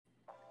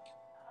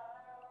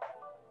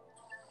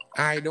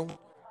I don't.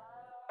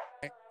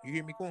 You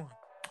hear me going?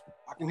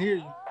 I can hear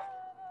you.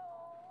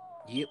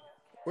 Yep.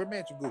 Where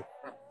Magic go?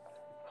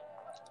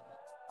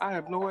 I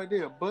have no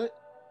idea, but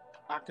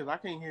because I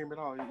can't hear him at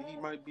all. He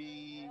might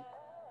be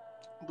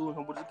doing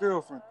him with his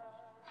girlfriend.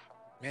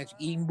 Magic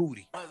eating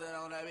booty. I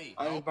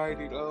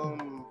invited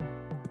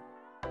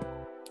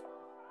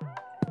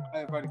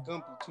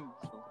Gumpy too.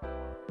 So.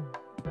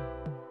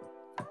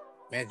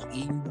 Magic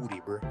eating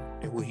booty, bro.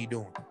 That's what he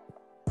doing.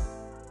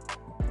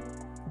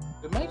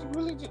 The Magic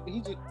really just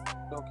okay.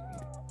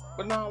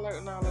 But now, like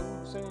we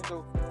were saying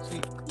though, see,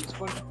 it's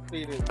funny to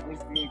say that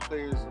NBA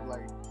players are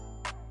like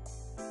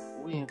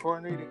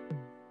reincarnated.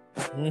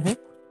 Mm-hmm.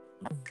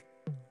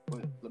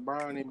 But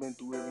LeBron ain't been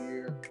through every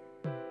year.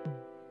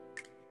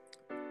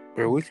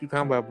 Bro, what you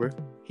talking about, bro?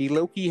 He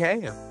low-key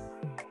have.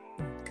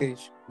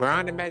 Because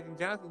LeBron and Magic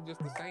Johnson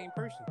just the same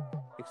person.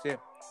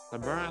 Except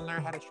LeBron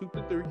learned how to shoot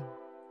the three.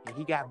 And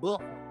he got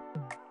buff.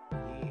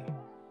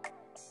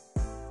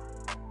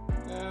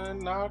 Yeah.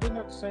 No, they're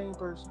not the same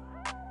person.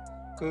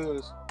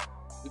 Because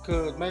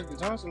Magic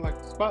Johnson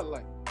liked the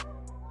spotlight.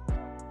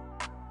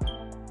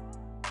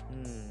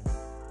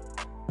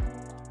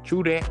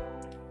 True that.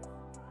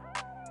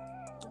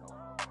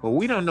 But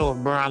we don't know if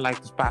LeBron likes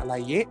the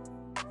spotlight yet.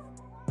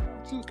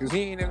 Because he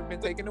ain't never been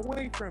taken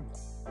away from it.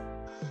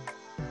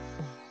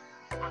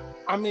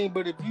 I mean,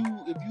 but if you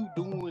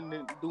doing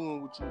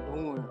what you're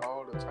doing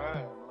all the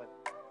time, like,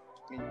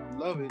 and you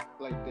love it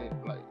like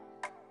that, like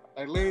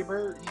Larry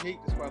Bird, he hate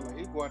the spotlight.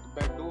 He go out the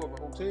back door of a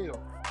hotel.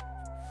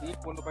 He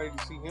ain't want nobody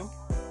to see him.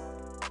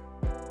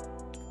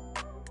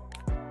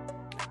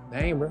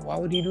 Dang, bro, why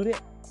would he do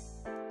that?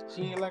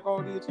 She ain't like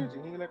all the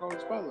attention. He ain't like all the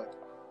spotlight.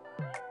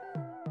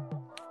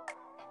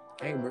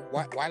 Dang, bro,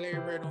 why Larry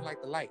Bird don't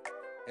like the light?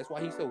 That's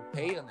why he's so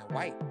pale and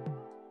white.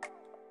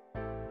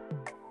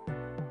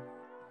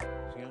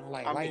 She don't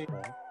like light,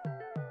 bro.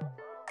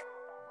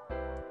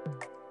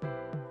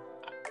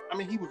 I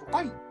mean, he was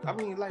white. I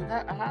mean, like,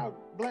 how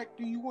black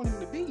do you want him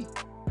to be?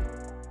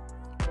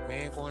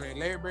 Man, if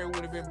Larry Bird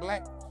would have been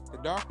black, the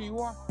darker you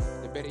are,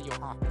 the better your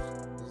hops.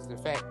 This is a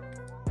fact.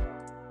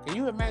 Can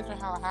you imagine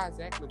how high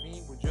Zach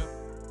LaVine would jump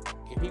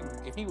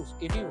if he was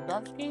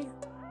dark skinned?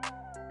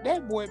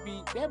 That boy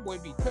be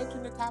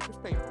touching the top of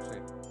Staples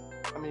Center.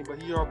 I mean,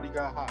 but he already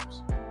got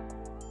hops.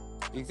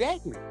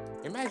 Exactly.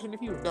 Imagine if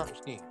he was dark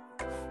skinned.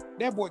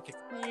 That boy can.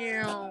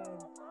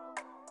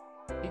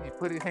 He just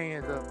put his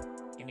hands up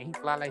and then he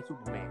fly like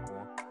Superman,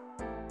 boy.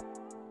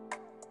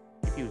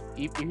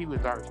 If he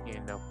was dark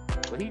skinned though,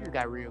 but he just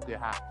got real good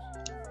hops.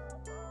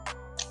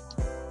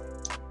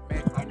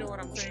 Man, you know what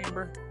I'm saying,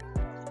 bro?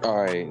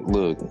 All right,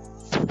 look.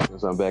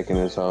 Since I'm back in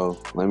this hole,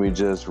 let me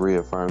just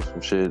reaffirm some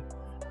shit.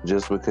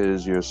 Just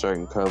because you're a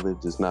certain color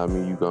does not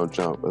mean you gonna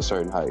jump a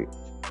certain height.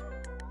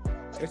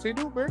 Yes, they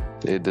do, bro.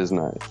 It does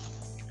not.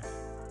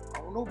 I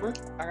don't know, bro.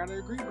 I gotta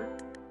agree, bro.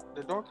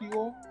 The darker you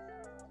are.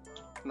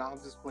 Nah, I'm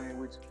just playing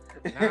with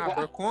you. Nah,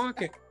 bro.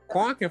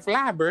 Quan can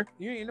fly, bro.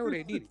 You ain't know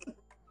they did it.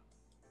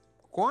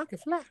 Quan can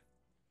fly.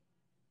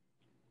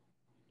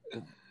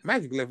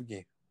 Magic left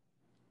again.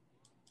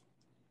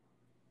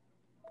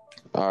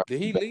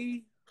 Did he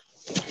leave?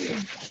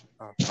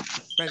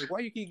 Magic, why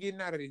you keep getting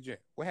out of the gym?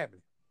 What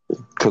happened?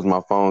 Because my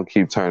phone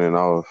keep turning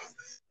off.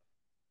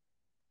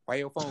 Why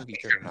your phone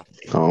keep turning off?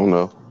 I don't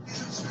know.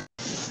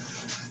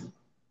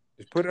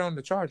 Just put it on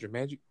the charger,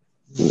 Magic.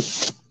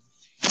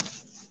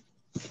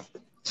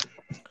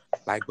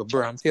 Like, but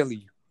bro, I'm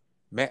telling you,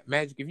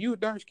 Magic, if you were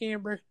dark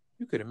skinned, bro,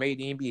 you could have made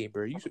the NBA,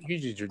 bro. You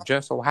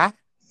just so high.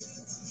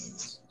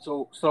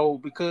 So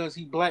because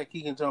he black,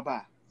 he can jump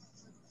high.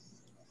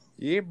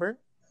 Yeah, bro.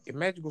 If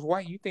Magic was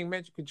white, you think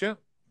Magic could jump?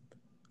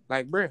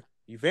 Like, bro,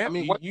 have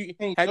you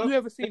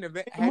ever seen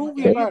have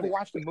you ever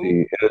watched the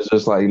movie? It's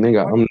just like,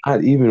 nigga, I'm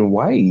not even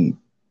white.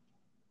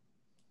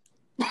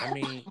 I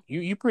mean,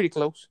 you pretty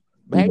close.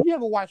 But have you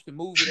ever watched the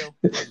movie though?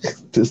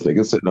 This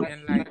nigga said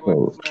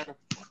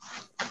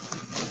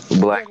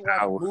Black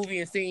Power. Movie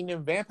and seen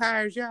them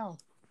vampires, y'all.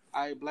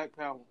 Black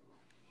Power.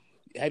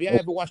 Have y'all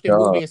ever watched that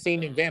movie and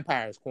seen them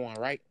vampires, Quan?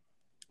 Right?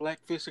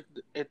 Blackfish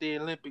at the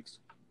Olympics.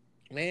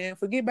 Man,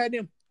 forget about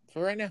them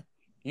for right now.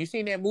 You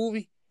seen that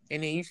movie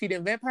and then you see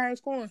them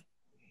vampires, Quan?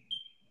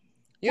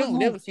 You don't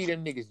never see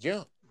them niggas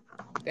jump.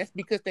 That's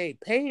because they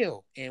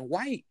pale and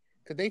white.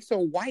 Because they so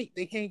white,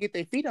 they can't get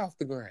their feet off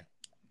the ground.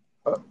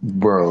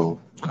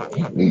 Bro,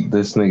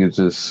 this nigga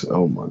just,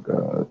 oh my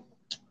God.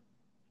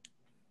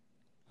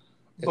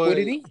 That's what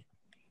it is.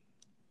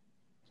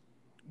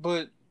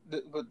 But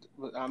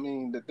I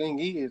mean, the thing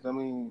is, I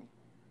mean,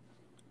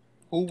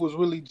 who was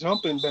really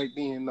jumping back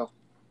then, though?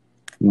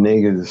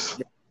 Niggas.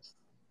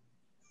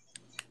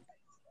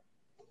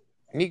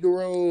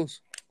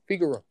 Negroes.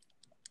 Figaro.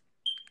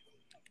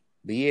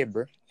 But yeah,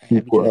 bro.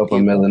 People of a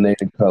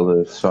melanated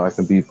color, so I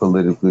can be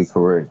politically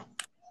correct.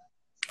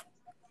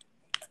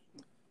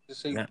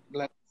 Just say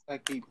black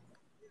people.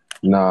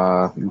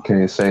 Nah, you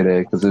can't say that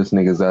because there's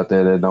niggas out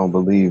there that don't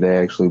believe they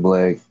actually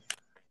black.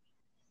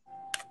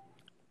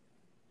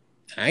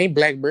 I ain't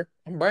black, bro.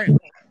 I'm brown.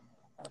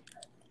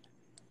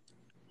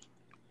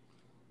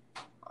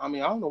 I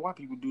mean, I don't know why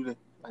people do that.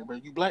 Like, bro,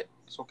 you black,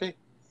 it's okay.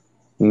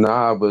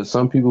 Nah, but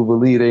some people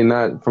believe they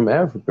not from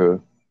Africa.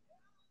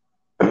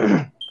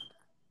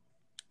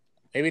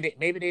 Maybe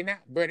they not,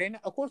 bro. They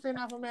not. Of course, they're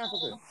not from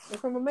Africa. They're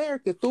from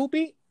America,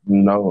 stupid.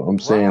 No, I'm Where all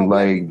saying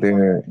black like people from?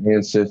 their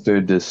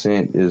ancestor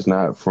descent is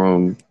not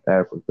from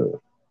Africa.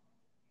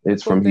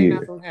 It's Of course, from they not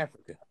here. from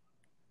Africa.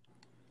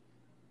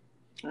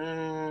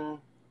 Mm,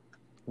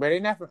 But they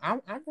not from.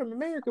 I'm from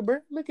America, bro.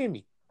 Look at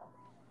me.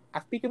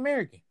 I speak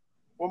American.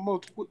 one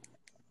more.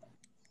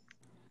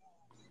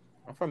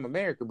 I'm from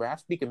America, bro. I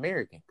speak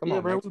American. Come Yeah,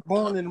 on, bro, man. we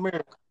born in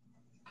America.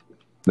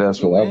 That's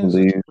Your what I ancestors.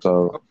 believe.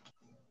 So,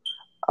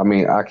 I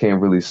mean, I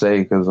can't really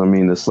say because I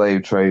mean the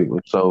slave trade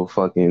was so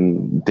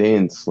fucking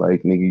dense.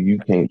 Like, nigga, you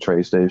can't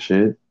trace that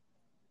shit,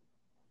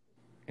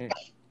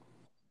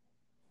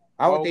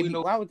 Why would All they we be?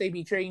 know, Why would they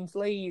be trading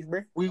slaves,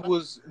 bro? we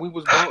was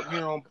brought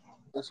here on.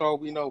 That's all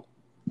we know.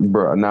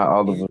 bro. Not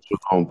all of us was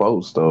on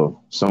boats though.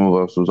 Some of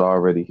us was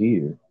already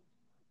here.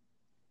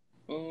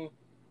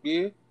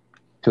 Yeah.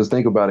 Cause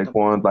think about it,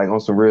 Quan. Like on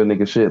some real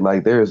nigga shit.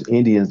 Like there's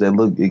Indians that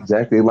look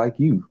exactly like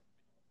you.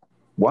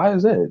 Why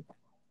is that?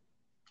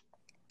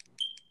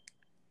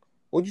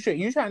 What you say?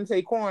 You trying to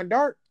say corn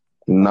dark?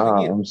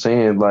 Nah, I'm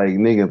saying like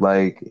nigga,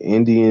 like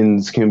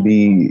Indians can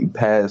be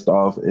passed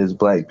off as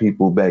black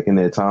people back in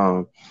that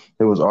time.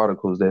 There was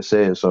articles that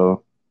said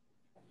so.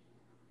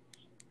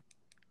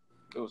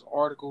 There was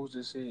articles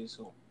that said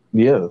so.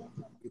 Yeah,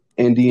 It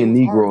Indian was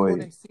article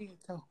Negroid. that said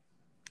so.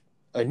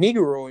 A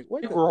negroid.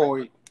 What the?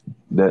 Negroid.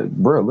 That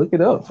bro, look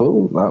it up,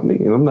 fool. I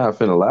mean, I'm not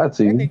finna lie to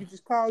That you. nigga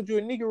just called you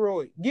a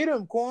negroid. Get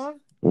him, Quan.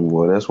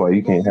 Well, that's why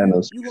you can't have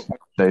no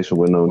conversation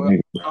with no Well,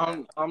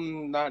 nigga.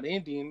 I'm not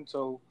Indian,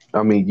 so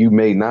I mean, you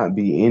may not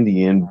be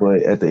Indian,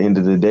 but at the end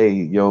of the day,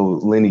 your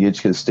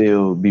lineage could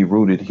still be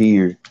rooted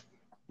here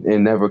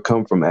and never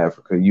come from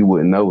Africa. You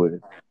wouldn't know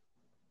it.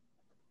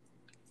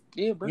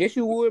 yeah, bro. Yes,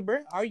 you would, bro.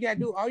 All you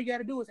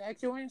gotta do is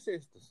ask your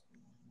ancestors.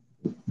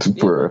 Yeah,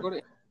 bro. Go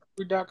to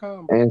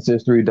Ancestry.com.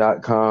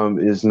 Ancestry.com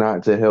is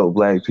not to help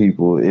black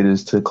people. It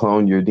is to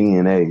clone your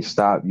DNA.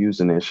 Stop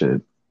using that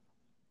shit.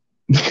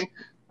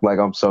 Like,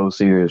 I'm so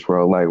serious,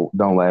 bro. Like,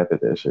 don't laugh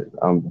at that shit.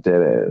 I'm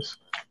dead ass.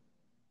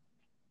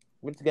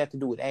 What's it got to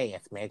do with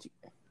ass, Magic?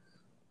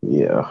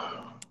 Yeah.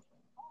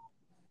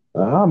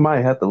 I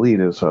might have to leave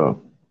this,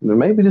 so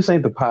maybe this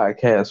ain't the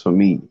podcast for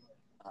me.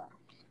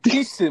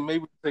 He said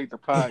maybe take the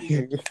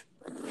podcast.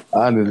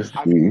 Honestly.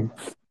 I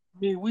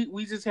mean,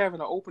 we just having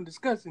an open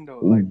discussion though.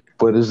 Like,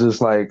 but it's just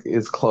like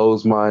it's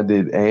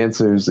closed-minded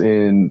answers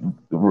and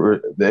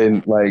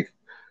like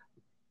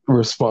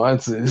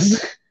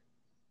responses.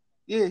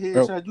 yeah,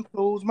 headshot, you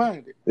closed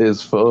minded.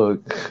 It's fuck.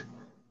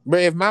 Bro,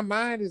 if my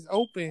mind is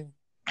open,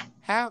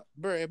 how,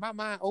 bro? If my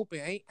mind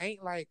open,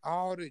 ain't like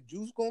all the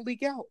juice gonna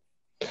leak out.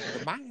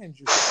 The mind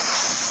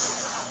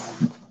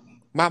juice.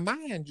 My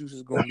mind juice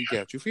is gonna leak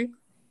out. You feel?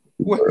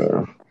 What?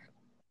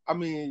 I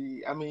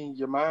mean,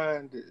 your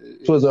mind.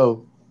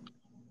 Twizzo.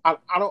 I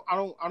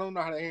don't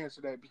know how to answer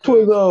that because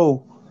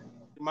Twizzo.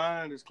 your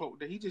mind is closed.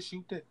 Did he just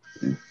shoot that?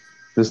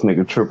 This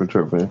nigga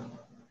tripping.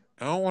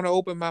 I don't want to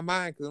open my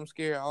mind because I'm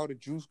scared all the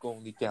juice gonna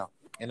leak out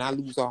and I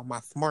lose all my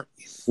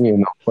smartness. You ain't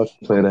no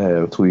fucking play to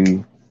have,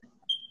 Tweety.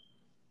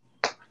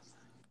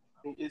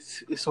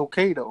 It's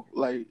okay though.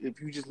 Like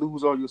if you just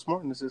lose all your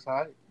smartness, it's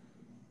alright.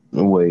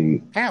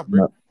 Wait. How,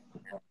 bro?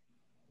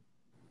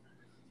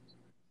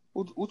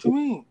 What you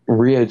mean?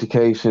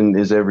 Re-education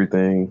is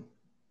everything.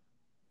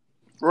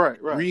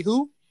 Right. Re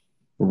who?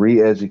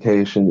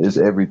 Re-education is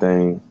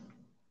everything.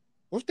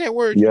 What's that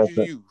word you just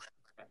used?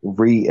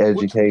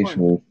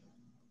 Re-education.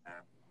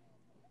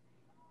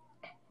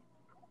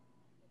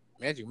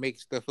 Magic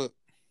makes stuff up.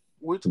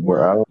 Which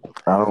word?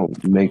 I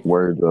don't make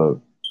words up.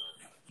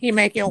 He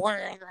making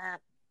words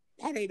up.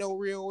 That ain't no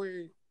real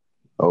word.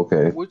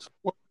 Okay. Which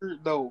word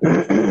though?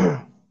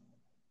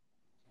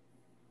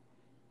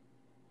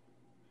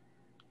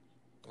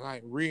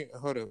 Like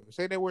hold up.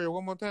 Say that word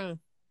one more time.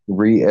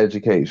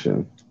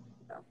 Re-education.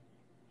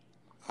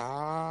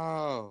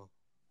 Oh.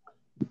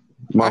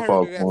 My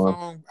fault,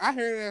 Quan. I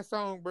heard that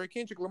song, bro.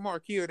 Kendrick Lamar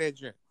killed that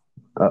joint.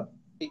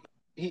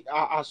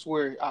 I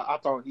swear, I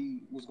thought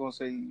he was gonna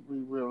say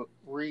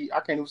I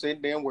can't even say the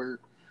damn word.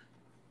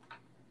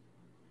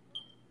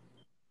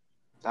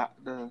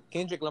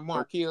 Kendrick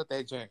Lamar killed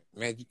that joint.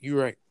 Magic, you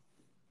right.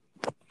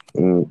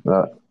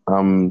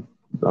 I'm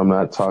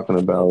not talking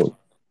about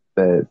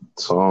that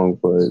song,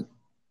 but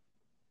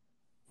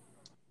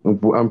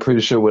I'm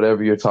pretty sure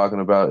whatever you're talking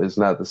about is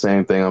not the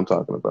same thing I'm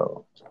talking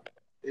about.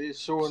 It's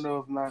sure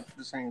enough not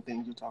the same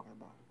thing you're talking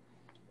about.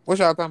 What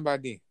y'all talking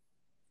about then?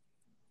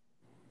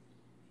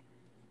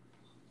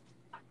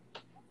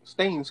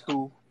 Stay in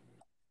school.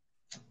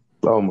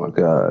 Oh my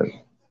God.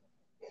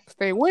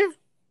 Stay where?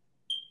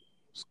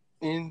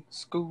 In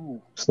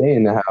school. Stay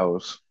in the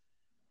house.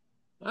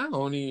 I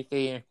don't even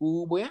stay in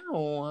school, boy. I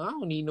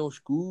don't need no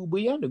school,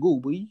 boy. I'm the go,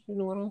 boy. You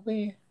know what I'm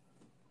saying?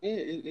 Yeah,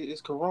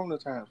 it's Corona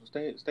time, so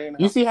stay in the house.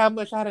 You see how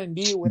much I done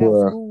did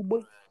without school,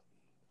 boy?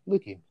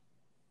 Look at me.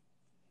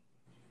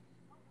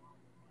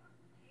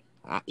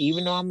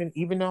 Even though I'm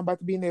about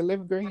to be in the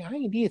 11th grade, I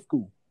ain't did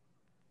school.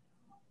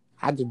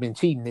 I just been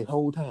cheating this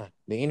whole time.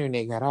 The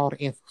internet got all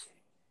the answers.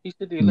 He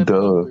said the 11th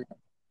Duh. grade.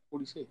 What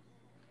he said?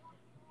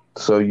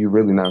 So you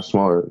really not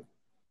smart.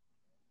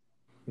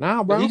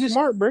 Nah, bro, He I'm just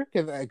smart, bro.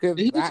 Cause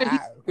he just said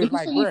he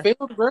like, said he bro,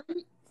 failed the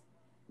grade.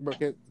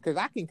 because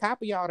I can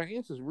copy all the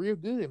answers real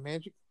good,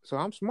 Magic. So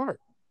I'm smart.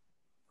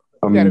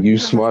 I mean, you You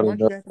know how smart smart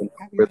you enough got to to be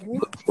copy all really the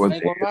look answers. for I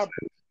ain't the gonna lie. answer.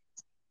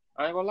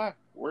 I ain't gonna lie.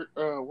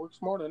 Work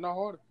smarter, not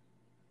harder.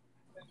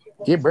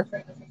 Yeah, bro.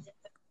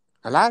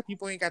 A lot of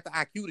people ain't got the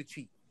IQ to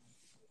cheat.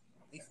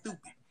 They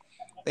stupid.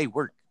 They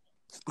work.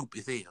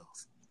 Stupid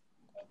selves.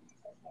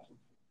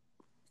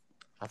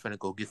 I'm finna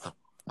go get some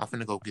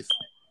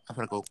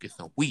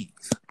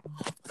weeds.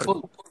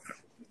 Fuck.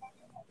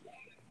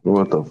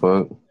 What the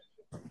fuck?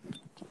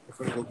 I'm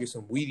finna go get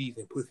some Wheaties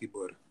and pussy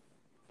butter.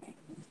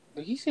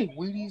 Did he say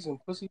Wheaties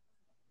and pussy?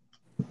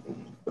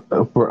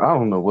 Bro, I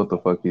don't know what the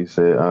fuck he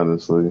said,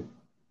 honestly.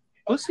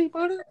 Pussy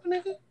butter,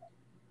 nigga?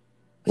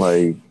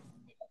 Like,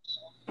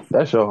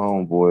 that's your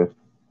homeboy.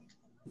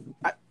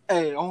 I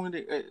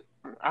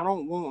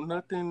don't want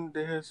nothing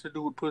that has to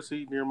do with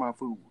pussy near my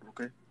food,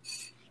 okay?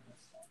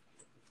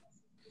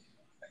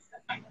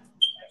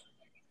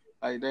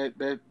 Like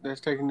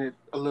that's taking it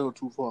a little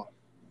too far.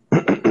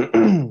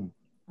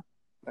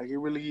 That Like it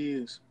really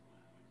is.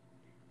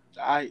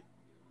 I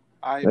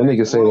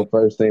nigga say the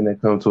first thing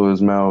that come to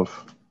his mouth.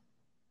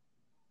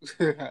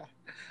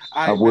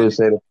 I would Magic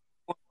say the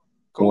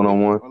Kobe.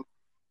 1-on-1.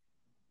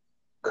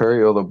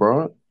 Curry or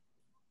LeBron?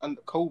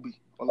 Kobe.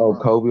 Or Oh,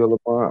 LeBron. Kobe or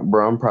LeBron?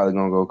 Bro, I'm probably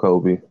gonna go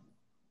Kobe.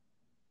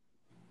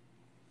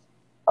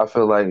 I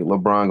feel like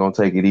LeBron gonna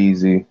take it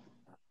easy.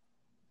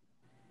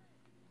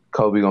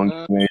 Kobe gonna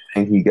give him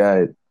everything he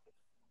got.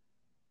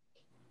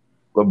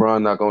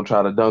 LeBron not gonna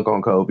try to dunk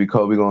on Kobe.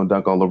 Kobe gonna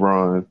dunk on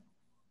LeBron.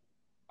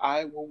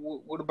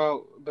 What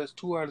about best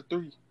 2 out of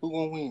 3? Who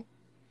gonna win?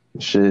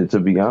 Shit, to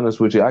be honest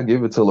with you, I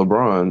give it to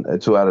LeBron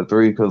at 2 out of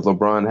 3 because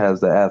LeBron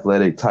has the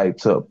athletic type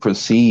to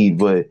proceed.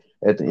 But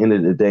at the end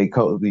of the day,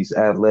 Kobe's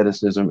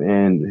athleticism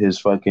and his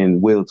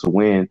fucking will to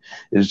win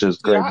is just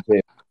See,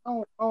 great.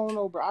 I don't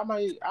know, bro.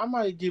 I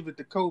might give it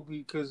to Kobe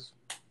because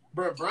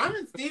Bro,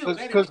 Brian's still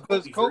better than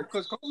Kobe, bro.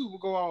 Because Kobe will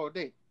go all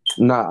day.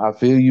 Nah, I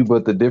feel you,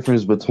 but the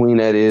difference between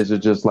that is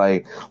it's just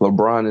like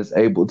LeBron is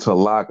able to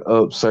lock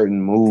up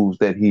certain moves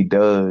that he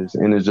does,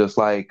 and it's just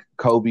like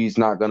Kobe's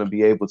not gonna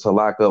be able to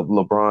lock up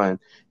LeBron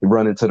and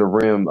run into the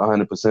rim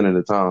 100% of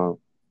the time,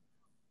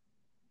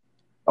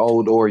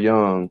 old or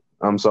young.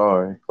 I'm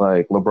sorry,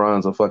 like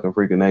LeBron's a fucking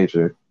freak of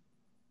nature.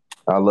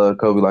 I love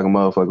Kobe like a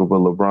motherfucker, but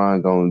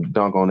LeBron gonna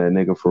dunk on that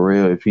nigga for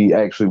real if he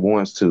actually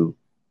wants to.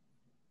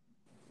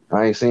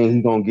 I ain't saying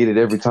he gonna get it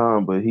every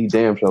time, but he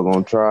damn sure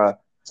gonna try.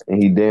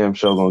 And he damn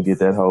sure gonna get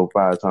that whole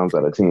 5 times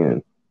out of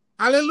 10.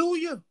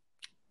 Hallelujah.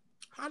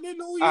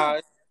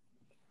 Hallelujah.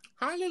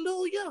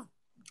 Hallelujah.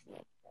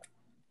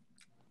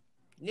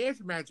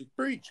 Yes, Magic,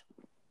 preach.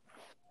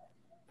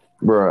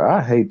 Bro,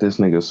 I hate this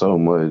nigga so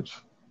much.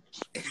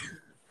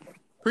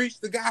 Preach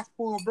the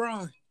gospel of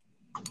Brian.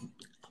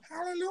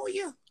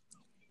 Hallelujah.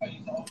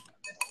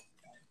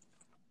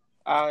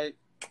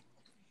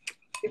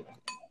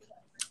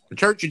 The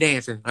church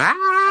dancing. Ah!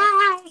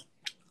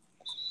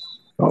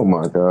 Oh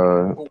my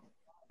god.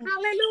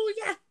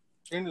 Hallelujah.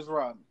 Dennis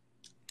Rodman.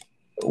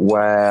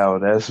 Wow,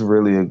 that's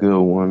really a good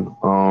one.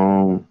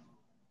 Are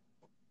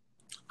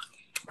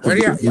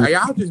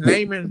y'all just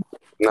naming?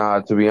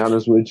 Nah, to be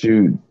honest with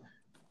you,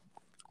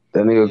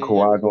 that nigga Yeah,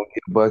 Kawhi gonna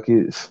get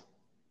buckets,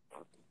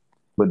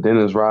 but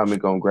Dennis Rodman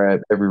gonna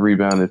grab every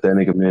rebound that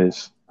nigga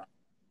miss.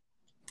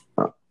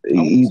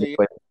 Either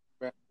way,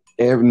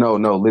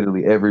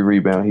 literally every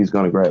rebound he's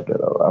gonna grab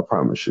that. I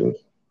promise you.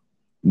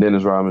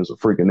 Dennis Rodman's a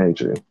freak of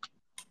nature.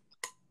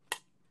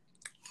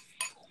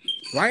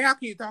 Why y'all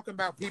keep talking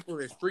about people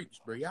as freaks,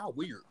 bro? Y'all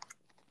weird.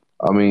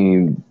 I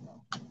mean,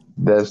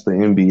 that's the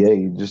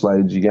NBA. Just like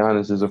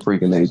Giannis is a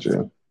freak of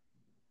nature.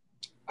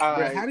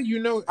 Bro, how do you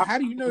know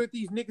that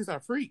these niggas are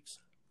freaks?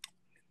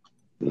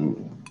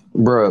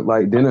 Bro,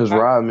 like Dennis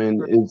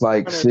Rodman is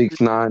like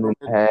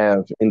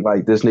 6'9.5", and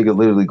like this nigga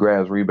literally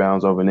grabs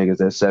rebounds over niggas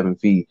that's 7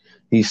 feet.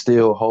 He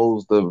still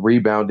holds the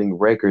rebounding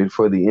record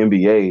for the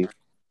NBA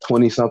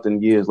 20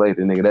 something years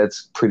later, nigga.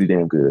 That's pretty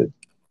damn good.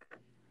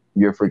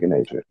 You're a freaking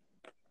nature.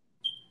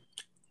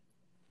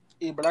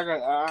 Yeah, but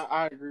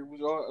I agree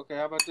with you. Okay,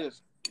 how about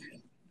this?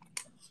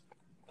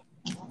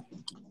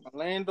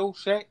 Orlando,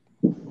 Shaq,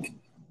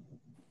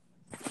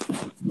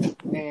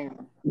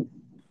 and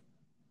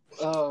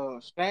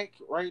Shaq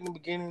right in the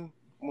beginning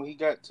when he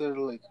got to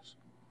the Lakers.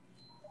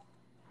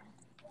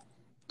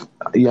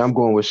 Yeah, I'm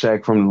going with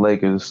Shaq from the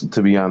Lakers,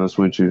 to be honest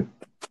with you.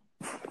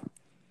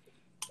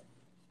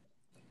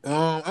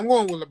 I'm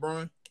going with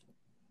LeBron.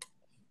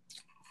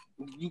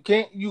 You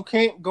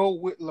can't go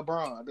with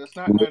LeBron. That's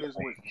not how this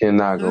works.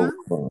 Cannot go with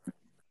LeBron.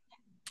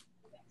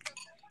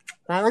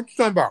 What you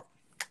talking about?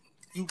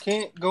 You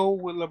can't go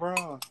with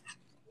LeBron.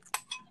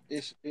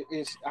 It's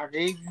I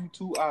gave you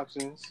 2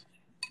 options.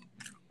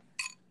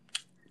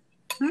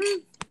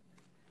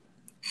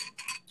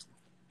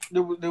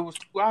 There was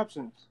two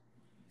options.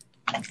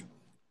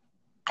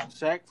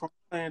 Shaq from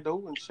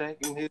Orlando and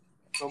Shaq in his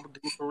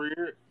beginning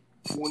career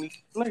when he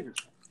Lakers.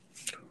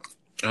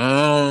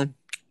 I'm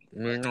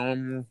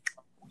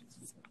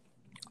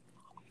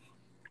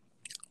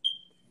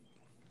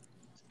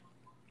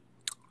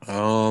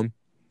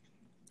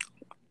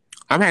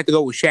gonna have to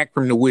go with Shaq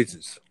from the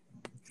Wizards.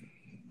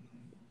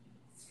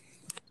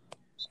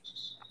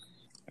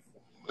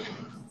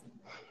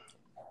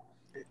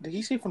 Did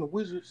he say from the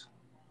Wizards?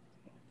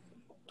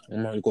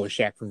 I'm gonna go with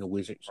Shaq from the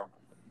Wizards.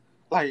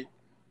 Like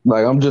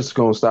I'm just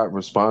gonna stop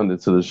responding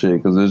to the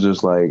shit because it's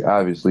just like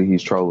obviously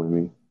he's trolling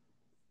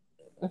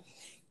me.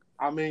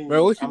 I mean,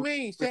 Bro, what you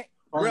mean, Shaq?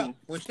 Bro,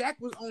 when Shaq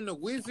was on the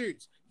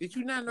Wizards, did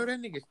you not know that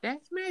nigga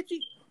stats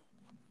magic?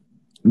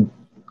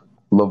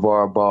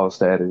 LeVar Ball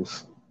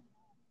status.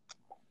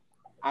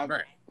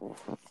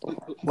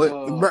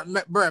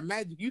 Bro,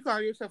 Magic, you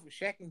call yourself a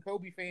Shaq and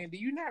Kobe fan. Do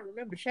you not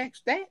remember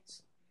Shaq's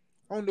stats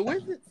on the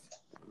Wizards?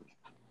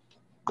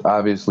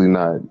 Obviously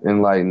not.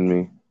 Enlighten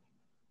me.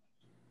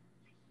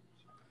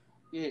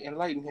 Yeah,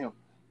 enlighten him.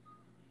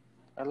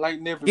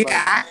 Enlighten everybody.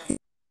 Yeah,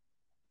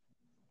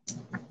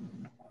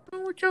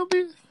 what your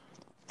business?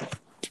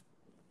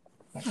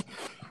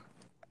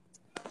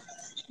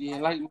 Yeah,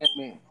 enlighten that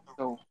man.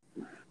 So,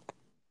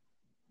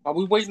 are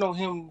we waiting on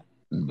him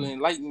to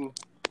enlighten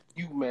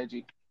you,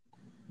 Magic?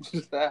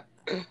 And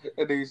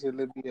they said,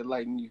 "Let me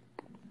enlighten you."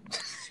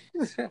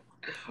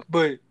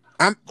 But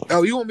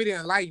you want me to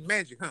enlighten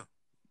Magic, huh?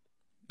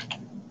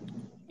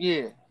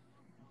 Yeah.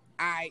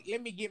 Alright,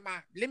 let me get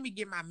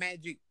my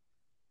magic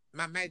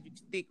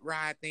stick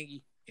ride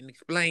thingy and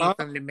explain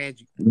some of the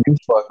magic. You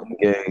fucking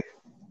gay.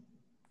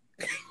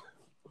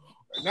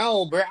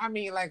 No, bro. I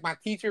mean like my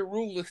teacher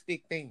ruler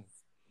stick thing.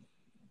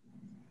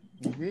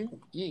 Mm-hmm.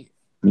 Yeah.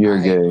 You're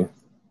gay.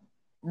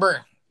 Bro.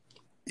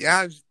 Yeah,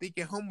 I was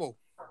thinking homo.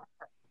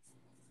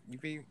 You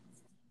feel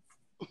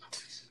me?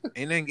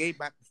 Ain't nothing gay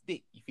about the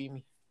stick, you feel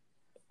me?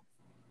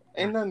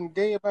 Ain't nothing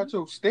gay about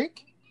your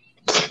stick?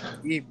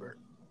 Yeah, bro.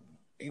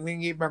 Ain't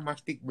nothing gay about my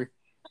stick, bro.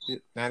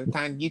 Now the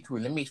time to get to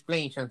it. Let me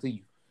explain something to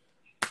you.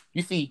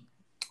 You see,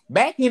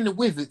 back in the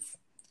Wizards,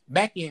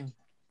 back in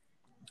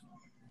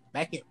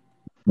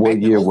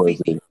what year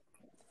was it?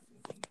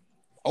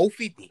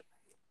 050.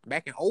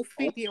 Back in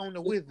 050 on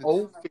the Wizards.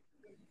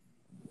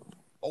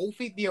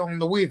 050 on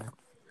the Wizards.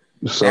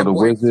 So that the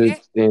Wizards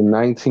Shaq, in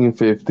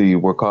 1950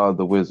 were called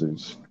the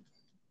Wizards.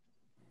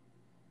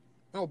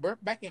 No, bro.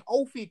 Back in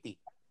 050.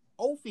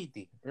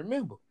 050.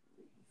 Remember.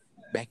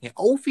 Back in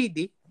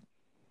 050,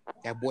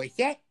 that boy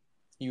Shaq,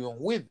 he on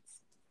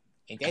Wizards.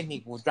 And that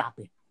nigga was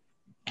dropping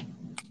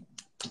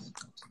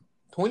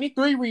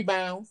 23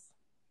 rebounds,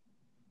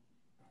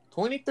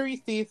 23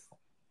 assists,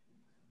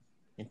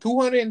 and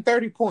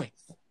 230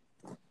 points.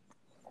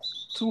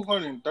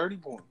 230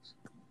 points?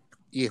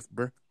 Yes,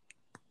 bro.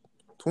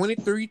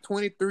 23,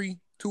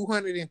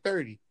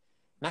 230.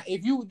 Now,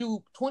 if you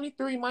do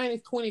 23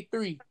 minus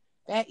 23,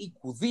 that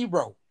equals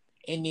 0.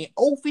 And then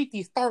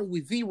 050 start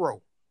with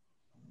 0.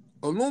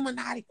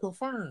 Illuminati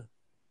confirmed.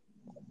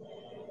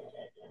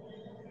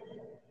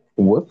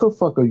 What the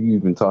fuck are you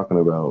even talking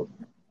about?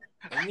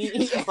 I mean,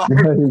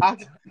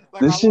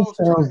 this shit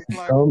sounds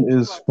dumb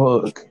as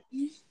fuck.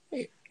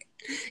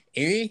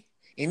 And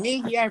then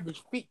he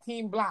averaged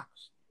 15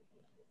 blocks.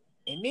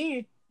 And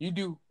then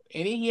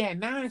he had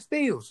 9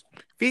 steals.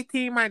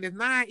 15 minus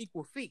 9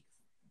 equals 6.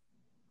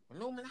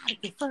 Illuminati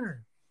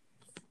confirmed.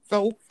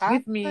 So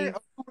this means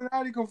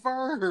Illuminati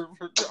confirmed.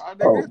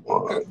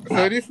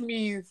 So this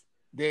means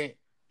that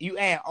you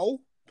add 0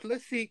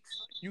 plus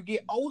 6, you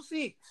get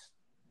 06.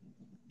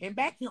 And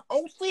back in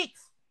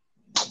 06,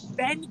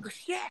 that nigga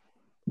Shaq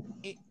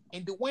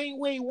and Dwayne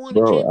Wade won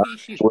the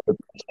championship. I swear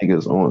this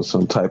nigga's on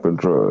some type of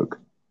drug.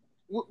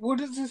 What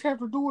does this have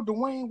to do with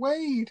Dwayne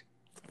Wade?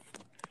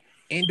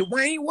 And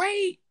Dwayne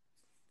Wade,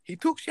 he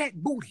took Shaq's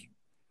booty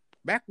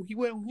back when he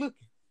wasn't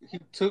looking. He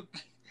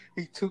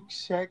took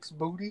Shaq's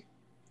booty?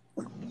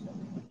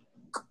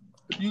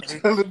 You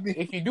telling me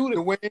if you do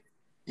the way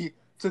he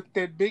took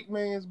that big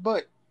man's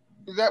butt?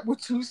 Is that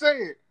what you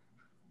said?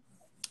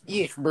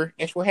 Yes, bro.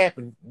 That's what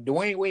happened.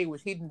 Dwayne Wade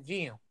was hitting the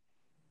gym.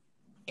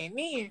 And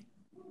then,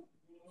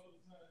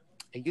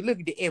 if you look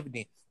at the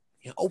evidence,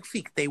 in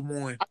 06 they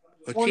won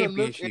a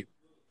championship.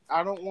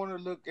 I don't want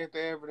to look at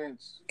the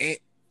evidence. And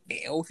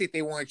in 06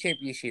 they won a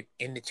championship.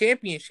 And the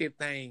championship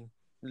thing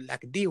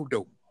like a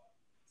dildo.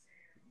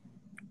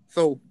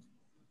 So,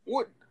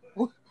 what?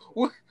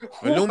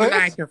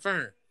 Illuminati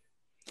confirmed.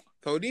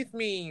 So this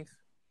means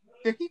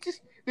Did he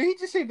just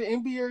say the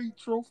NBA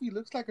trophy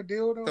looks like a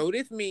dildo? So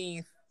this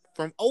means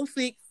from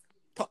 06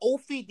 to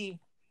 050,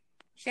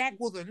 Shaq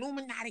was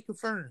Illuminati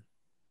confirmed.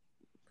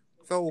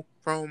 So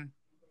from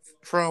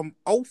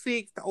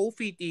 06 to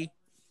 050,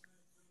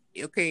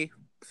 okay,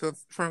 so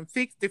from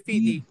 6 to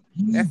 50,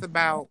 that's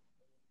about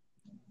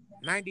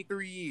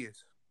 93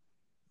 years.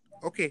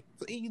 Okay,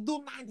 so if you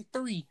do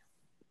 93,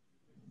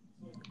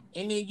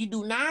 and then you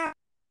do 9,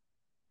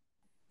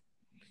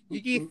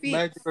 you get 6.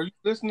 Magic, are you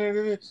listening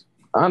to this?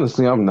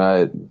 Honestly, I'm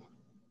not.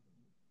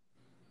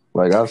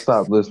 Like I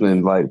stopped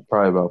listening like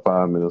probably about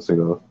 5 minutes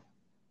ago.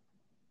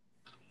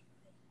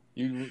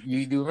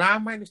 You do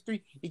 9 minus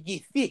 3, you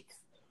get 6.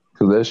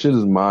 Cause that shit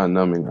is mind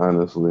numbing,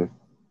 honestly.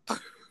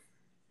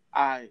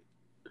 Alright.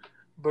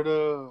 But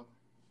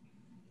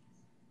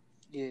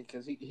yeah,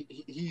 cause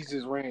he's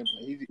just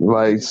rambling.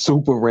 Like Just,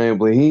 super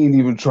rambling. He ain't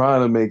even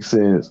trying to make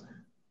sense.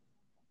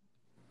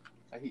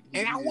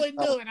 And I wasn't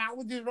doing. I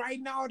was just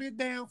writing all this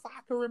down so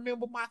I could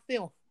remember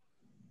myself.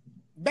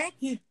 Back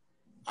in,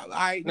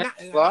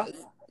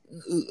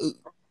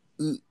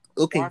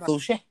 okay.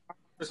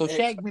 So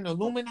Shaq been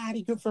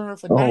Illuminati confirmed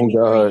for 93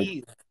 God.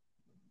 years,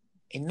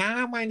 and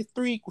 9 minus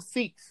 3 equals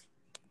 6,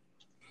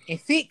 and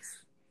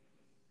 6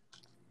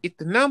 is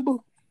the number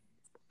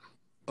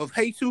of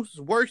Jesus'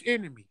 worst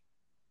enemy.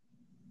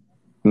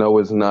 No,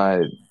 it's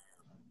not.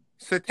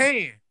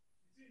 Satan.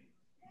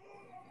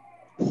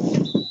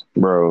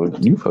 Bro,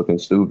 you fucking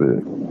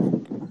stupid.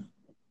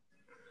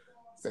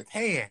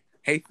 Satan.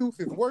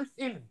 Jesus' worst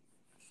enemy.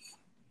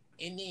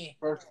 And then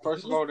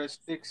first of all, that's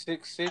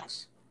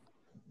 666.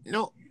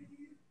 No.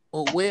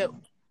 Oh well,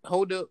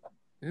 hold up.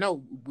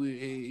 No.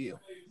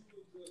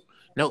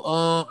 No,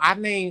 I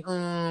named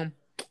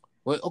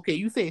well, okay,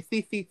 you said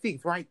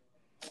 666, right?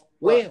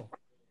 Well,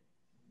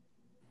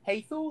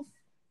 Jesus,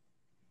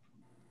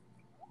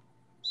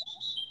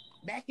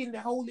 back in the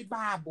Holy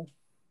Bible,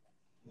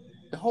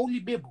 the Holy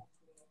Bible,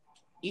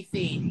 it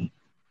said,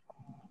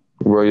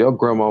 Bro, your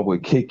grandma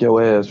would kick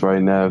your ass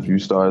right now if you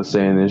started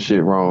saying this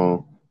shit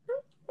wrong.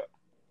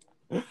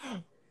 you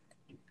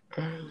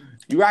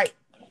right.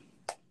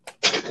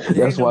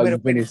 That's why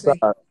you've been inside.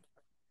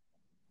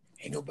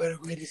 Ain't no better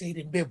way to say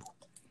than Bible.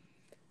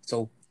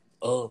 So,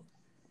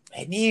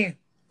 and then,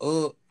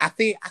 I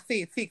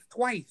said 6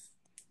 twice,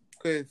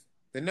 because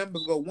the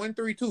numbers go 1,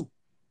 3, 2.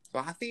 So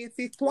I said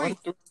 6 twice.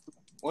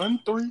 1,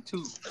 3,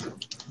 2.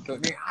 So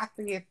then I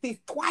said 6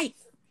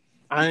 twice.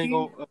 I ain't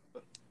gonna.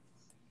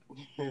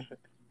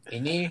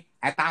 And then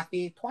after I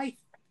said twice,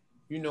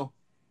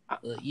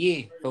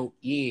 yeah. So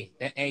yeah,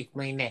 that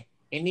explain that.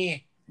 And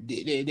then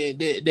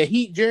the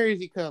Heat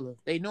jersey color,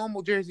 they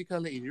normal jersey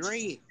color is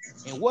red.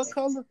 And what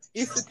color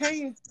is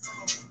Satan?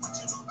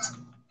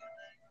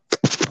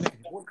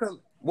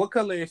 What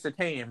color is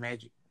Satan,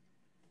 Magic?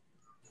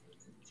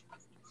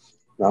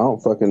 I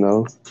don't fucking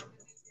know.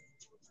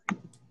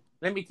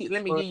 Let me give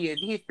you a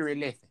history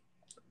lesson.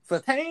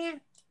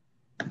 Satan.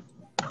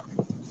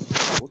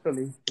 What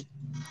color?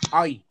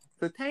 Oh yeah,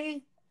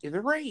 Satan is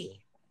red.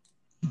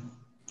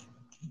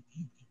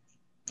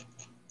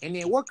 And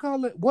then what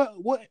color?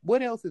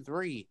 What else is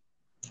red?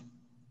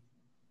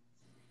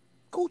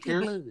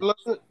 Coochie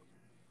blood.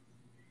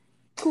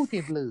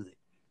 Coochie blood.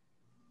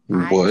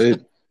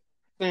 What?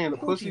 Saying the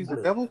pussy's the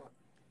devil?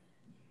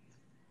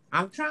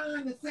 I'm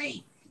trying to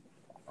say.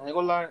 I ain't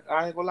gonna lie.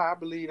 I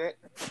believe that.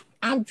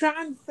 I'm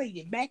trying to say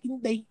that back in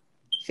the day,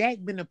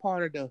 Shaq been a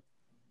part of the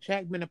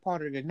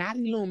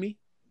Naughty Lumi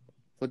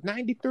for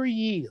 93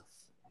 years.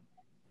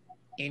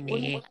 And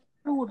then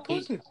what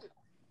pussy?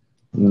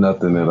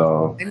 Nothing at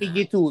all. Let me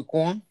get to it,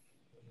 Quan.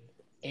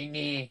 And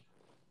then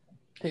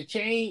to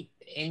change,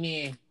 and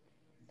then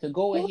to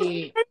go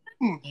ahead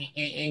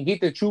and get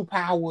the true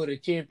power of the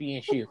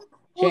championship.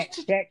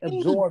 Shaq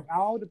absorbed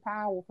all the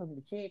power from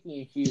the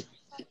championship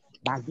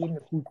by getting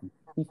the coochie.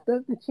 He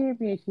stuck the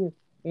championship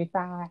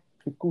inside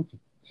the coochie.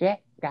 Shaq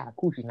got a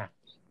coochie now.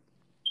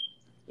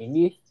 And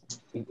this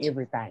is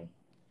everything.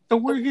 So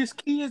where his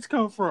kids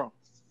come from?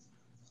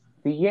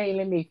 See, you ain't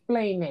let me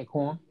explain that,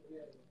 Quan.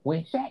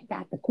 When Shaq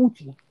got the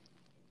coochie,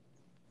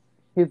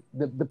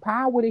 the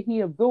power that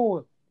he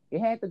absorbed, it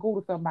had to go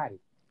to somebody.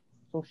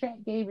 So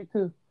Shaq gave it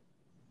to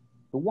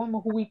the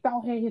woman who he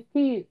thought had his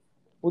kids,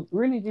 was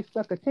really just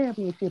stuck a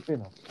championship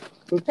in him.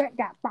 So Shaq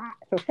got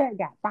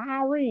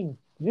 5 rings,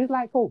 just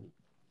like Kobe.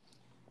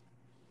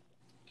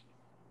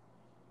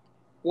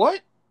 What?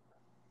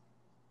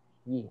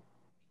 Yeah.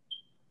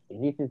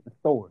 And this is the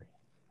story.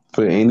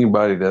 For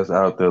anybody that's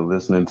out there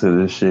listening to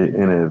this shit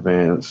in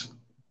advance,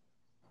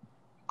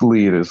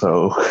 leave this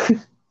hoe.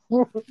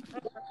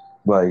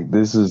 Like,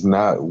 this is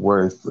not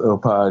worth a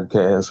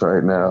podcast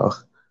right now.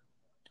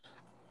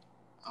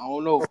 I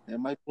don't know. It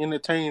might be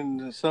entertaining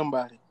to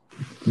somebody.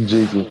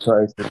 Jesus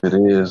Christ, if it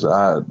is,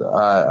 I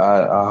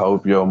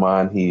hope your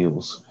mind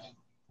heals.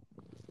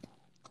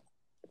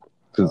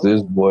 Because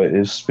this boy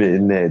is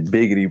spitting that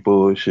biggity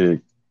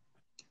bullshit.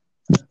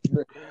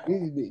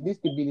 This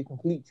could be the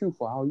complete truth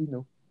for all you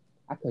know.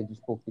 I could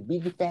just spoke the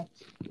biggest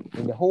facts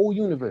in the whole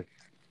universe.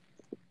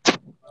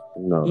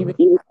 No.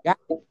 Even God,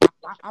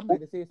 I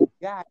might have said some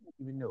God didn't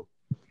even know.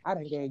 I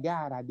done gave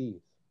God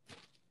ideas.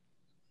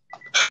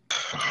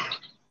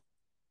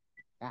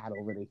 God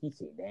over there, he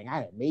said, dang,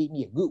 I done made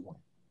me a good one.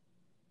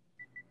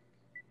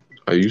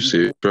 Are you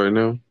serious right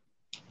now?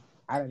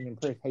 I done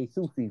impressed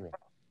Jesus even.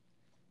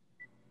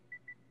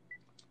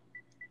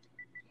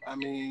 I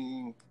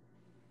mean,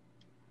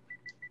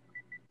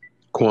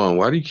 Quan,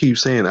 why do you keep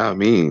saying I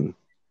mean?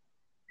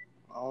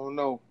 I don't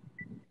know.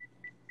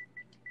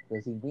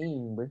 Because he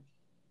mean, bro.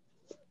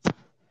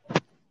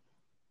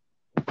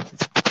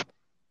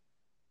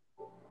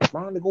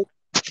 Mine to go.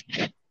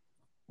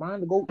 Brian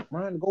the goat,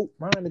 Brian the goat,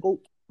 Brian the goat,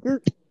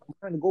 skirt,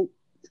 Brian the goat,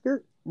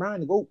 skirt,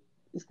 Brian the goat,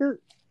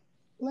 skirt.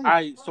 All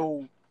right,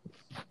 so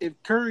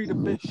if Curry the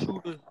best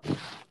shooter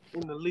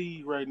in the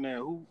league right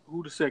now,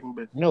 who the second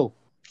best? No,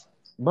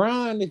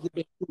 Brian is the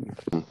best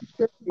shooter.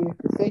 Curry is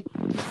the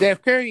second.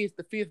 Steph Curry is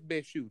the fifth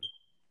best shooter.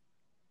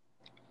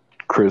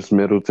 Chris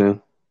Middleton.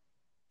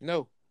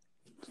 No,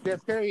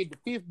 Steph Curry is the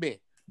fifth best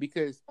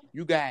because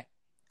you got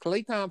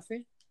Klay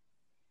Thompson,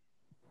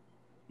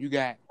 you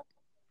got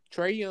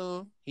Trae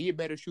Young. He a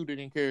better shooter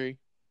than Curry.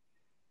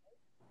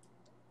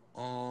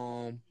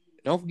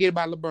 Don't forget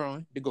about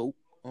LeBron, the GOAT.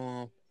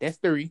 That's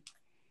 3.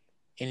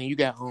 And then you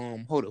got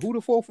hold up, who the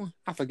 4th one?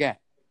 I forgot.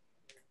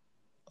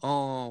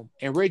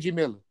 And Reggie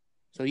Miller.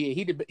 So yeah,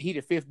 he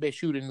the 5th best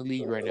shooter in the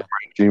league right now.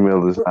 Reggie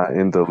Miller's not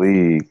in the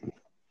league.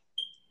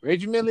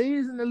 Reggie Miller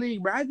is in the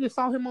league, bro. I just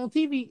saw him on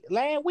TV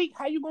last week.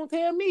 How you gonna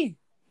tell me?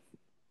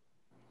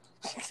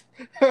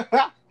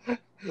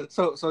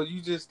 So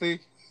you just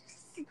think,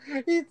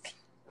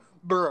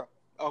 bruh?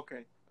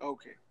 Okay.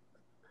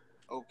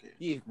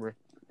 Yes, bro.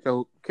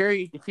 So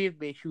Curry is the 5th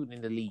best shooter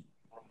in the league.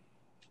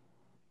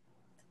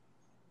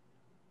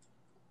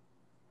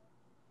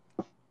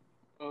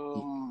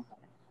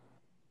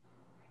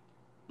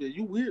 Yeah,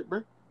 you weird,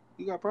 bro.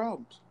 You got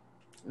problems.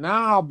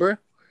 Nah, bro.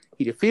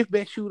 He the 5th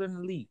best shooter in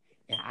the league,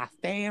 and I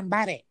stand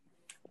by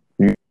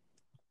that.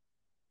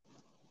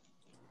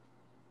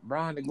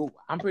 Brian the GOAT.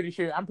 I'm pretty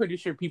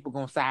sure people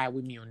gonna side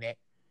with me on that.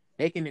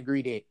 They can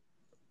agree that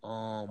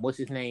what's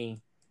his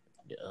name?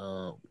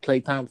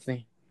 Klay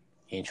Thompson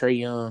and Trae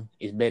Young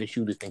is better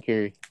shooters than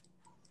Curry.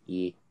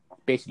 Yeah,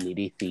 especially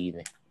this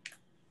season.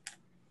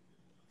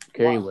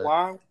 Curry was.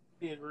 Why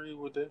do you agree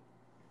with that?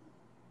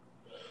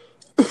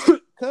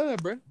 Cause,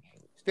 bro,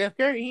 Steph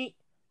Curry,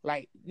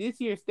 like this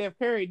year, Steph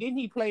Curry, didn't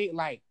he play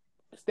like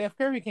Steph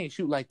Curry can't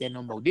shoot like that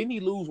no more? Didn't he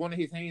lose one of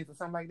his hands or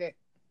something like that?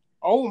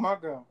 Oh my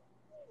God.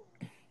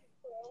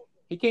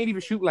 He can't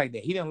even shoot like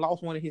that. He done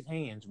lost one of his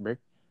hands, bro.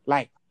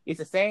 Like, it's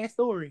a sad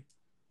story,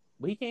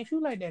 but he can't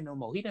shoot like that no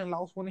more. He done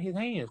lost one of his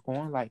hands,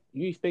 Quan. Like,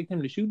 you expect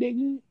him to shoot that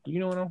good? You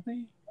know what I'm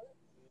saying?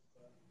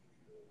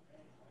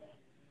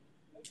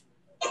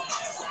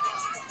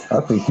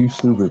 I think you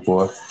stupid,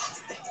 boy.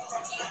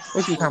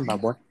 What you talking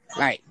about, boy?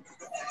 Like,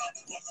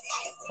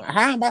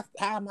 how am I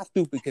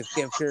stupid because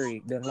Steph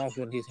Curry done lost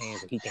one of his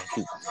hands and he can't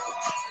shoot?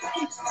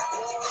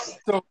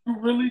 So you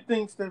really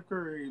think Steph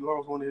Curry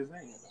lost one of his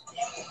hands?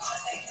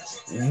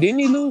 Didn't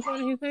he lose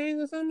one of his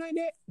hands or something like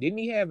that? Didn't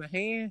he have a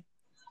hand?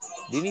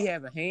 Didn't he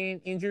have a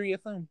hand injury or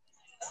something?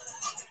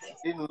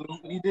 He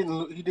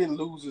didn't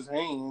lose his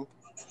hand.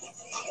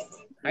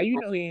 How you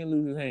know he didn't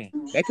lose his hand?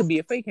 That could be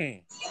a fake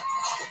hand.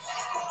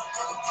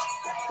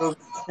 So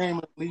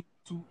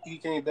he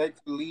came back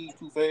to the league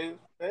too fast.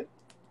 Okay?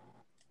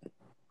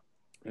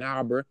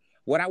 Nah, bro.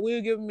 What I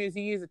will give him is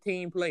he is a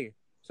team player.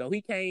 So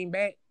he came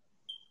back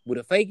with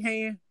a fake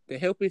hand to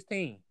help his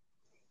team.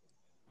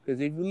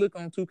 Because if you look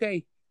on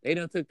 2K, they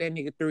done took that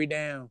nigga 3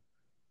 down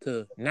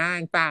to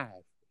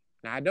 9-5.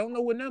 Now, I don't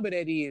know what number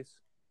that is.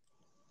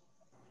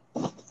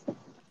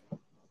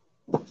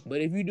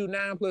 But if you do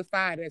 9 plus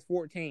 5, that's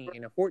 14.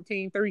 And a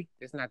 14-3,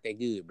 that's not that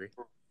good, bro.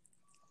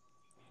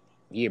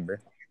 Yeah, bro.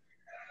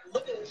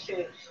 Look at this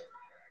shit.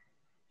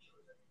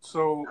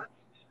 So,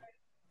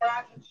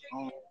 I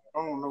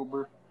don't know,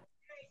 bro.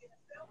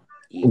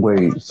 Yeah.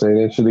 Wait, say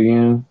that shit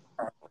again.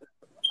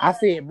 I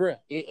said, bro,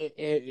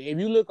 if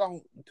you look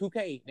on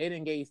 2K, they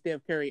done gave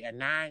Steph Curry a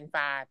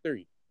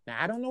 9-5-3.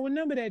 Now, I don't know what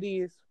number that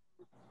is.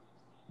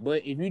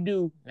 But if you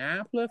do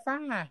 9 plus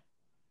 5,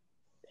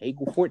 they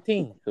equal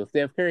 14. So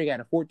Steph Curry got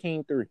a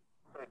 14-3.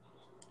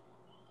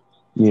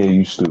 Yeah,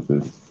 you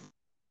stupid.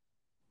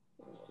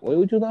 What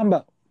you talking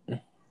about?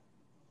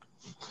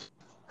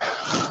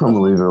 I'm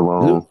gonna leave it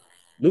alone.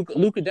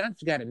 Luka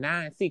Doncic got a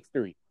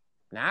 9-6-3.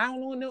 Now I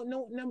don't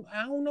know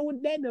I don't know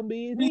what that number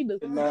is either.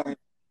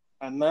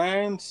 A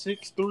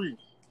 9-6-3.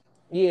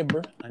 Yeah,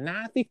 bro, a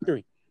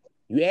 9-6-3.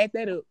 You add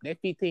that up, that's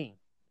 15.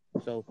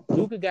 So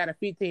Luka got a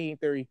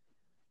 15-3.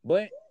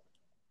 But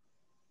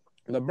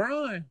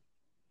LeBron,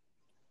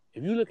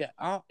 if you look at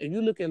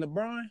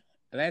LeBron,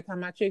 the last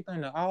time I checked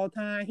on the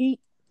all-time Heat,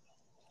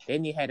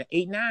 then he had an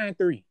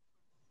 8-9-3.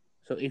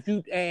 So if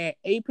you add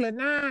 8 plus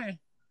 9,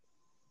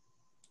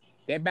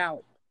 that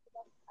about,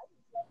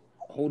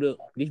 hold up,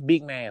 this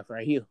big math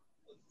right here.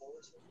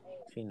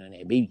 Sitting on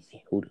that baby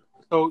seat. Hold up.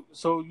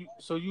 So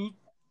you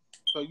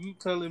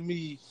telling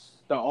me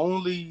the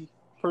only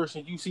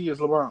person you see is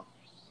LeBron?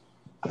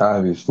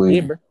 Obviously.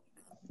 Yeah, bro.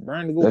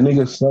 That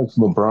nigga sucks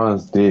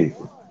LeBron's dick.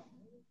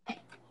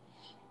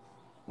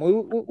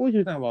 What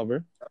you talking about, bro?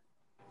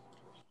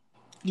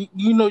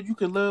 You know you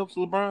can love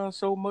LeBron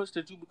so much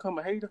that you become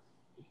a hater?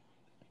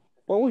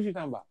 What was you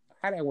talking about?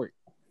 How that work?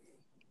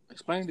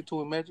 Explain it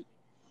to him, Magic.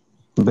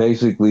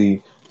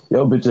 Basically,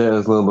 your bitch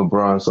ass love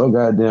LeBron so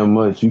goddamn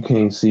much you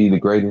can't see the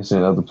greatness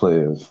in other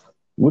players,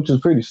 which is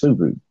pretty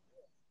stupid.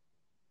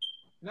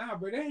 Nah,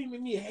 bro, that ain't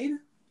make me a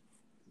hater.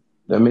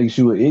 That makes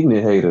you an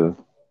ignorant hater.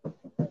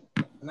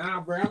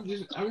 Nah, bro,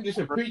 I'm just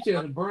a preacher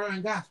of the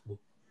Brian gospel.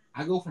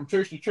 I go from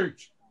church to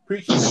church,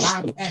 preaching the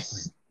Bible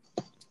accurate.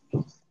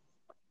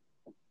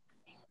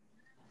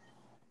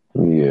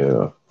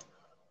 Yeah.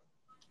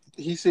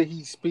 He said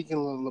he's speaking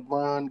the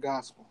LeBron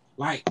gospel.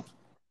 Like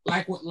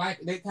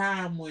that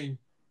time when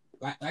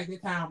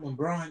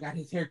Bron got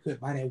his hair cut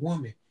by that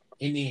woman,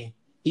 and then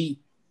he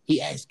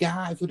asked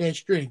God for that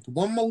strength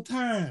one more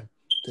time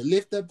to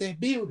lift up that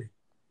building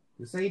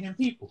to save them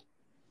people.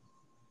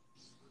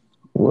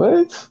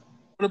 What?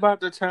 What about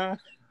the time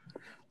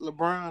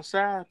LeBron's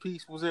side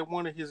piece was at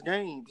one of his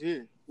games? Yeah.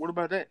 What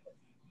about that?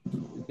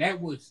 That's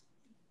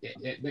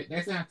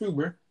not true,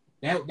 bro.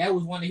 That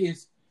was one of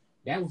his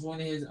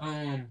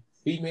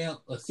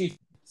female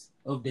assistants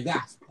of the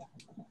gospel.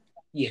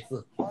 Yes,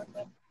 sir.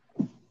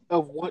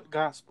 Of what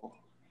gospel?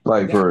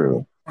 Like for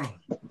real?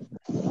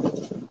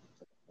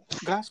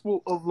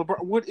 Gospel of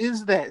LeBron. What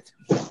is that?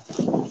 The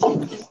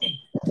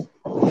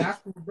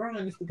gospel of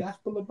LeBron is the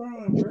gospel of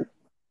LeBron, bro.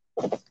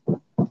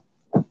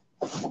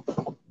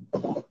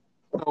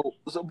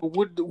 So, but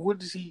what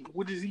does he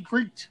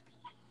preach?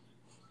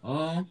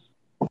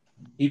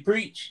 He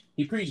preached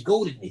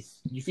goatedness.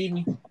 You feel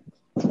me?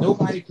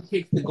 Nobody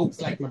protects the goats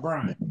like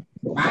LeBron.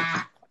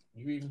 Ah,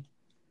 you feel me?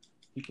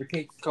 He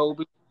protects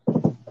Kobe.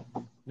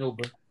 No,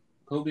 bro.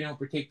 Kobe don't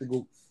protect the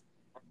goats.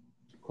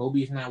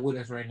 Kobe is not with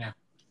us right now.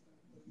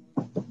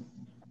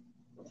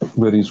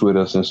 But he's with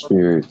us in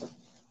spirit.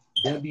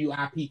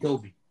 W.I.P.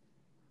 Kobe.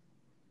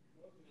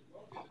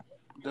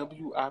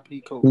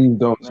 W.I.P. Kobe. Please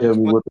don't tell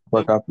me what the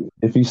fuck I.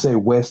 If you say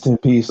 "Rest in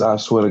peace," I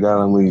swear to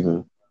God, I'm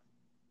leaving.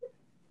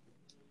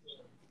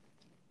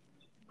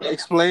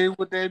 Explain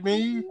what that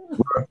means.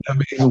 That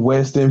means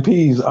 "Rest in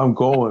peace." I'm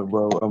going,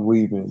 bro. I'm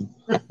leaving.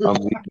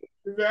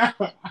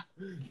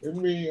 It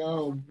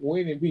mean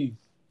win in peace.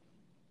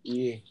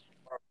 Yeah.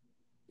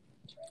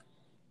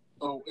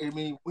 Oh, it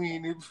mean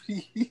win in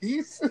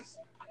peace.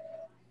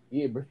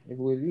 Yeah, bro. That's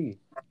what it is.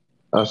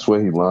 I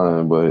swear he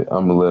lying, but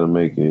I'm gonna let him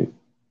make it.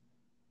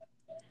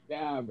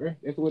 Nah, bro.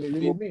 That's what it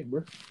really meant,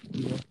 bro.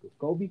 You know,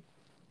 Kobe,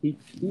 he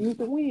used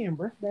to win,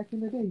 bro. Back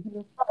in the day, you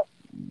know.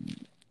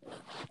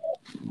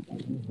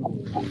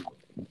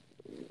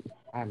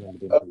 I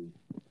remember them.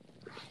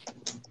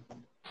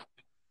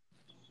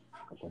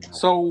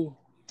 So,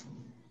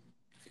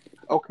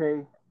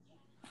 okay.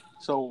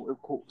 So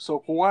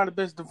Kawhi the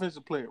best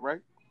defensive player,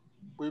 right?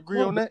 We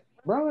agree on that?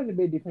 Bron the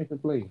best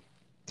defensive player.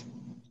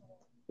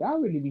 Y'all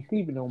really be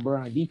sleeping on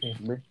Bron defense,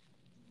 bro.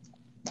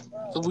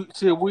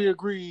 So we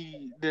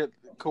agree that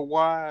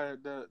Kawhi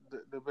the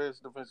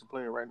best defensive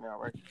player right now,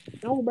 right?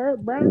 No,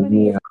 Bron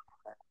is.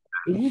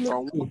 If you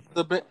look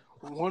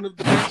one of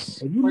the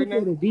best. If you look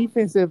at the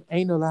defensive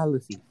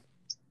analysis,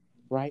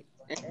 right?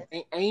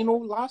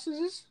 Anal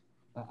losses?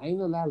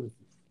 Analysis.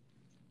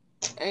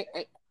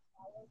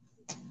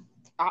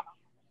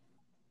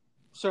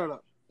 Shut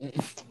up.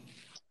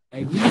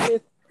 A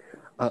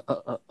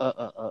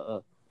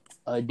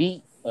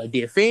defense,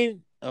 defensive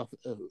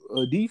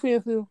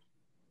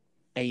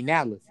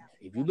analysis.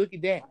 If you look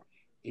at that,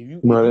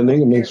 Bro, that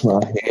nigga makes my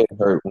head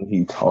hurt when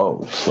he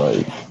talks.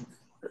 Like,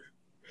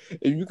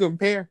 if you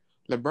compare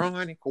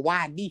LeBron and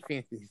Kawhi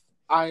defenses.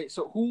 All right,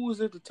 so who was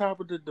at the top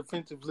of the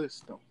defensive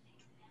list though?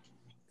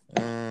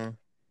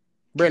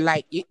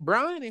 But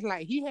Bron is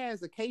like he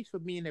has a case for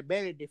being a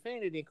better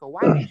defender than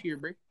Kawhi this year,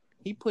 bro.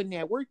 He putting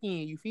that work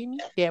in. You feel me?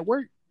 That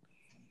work.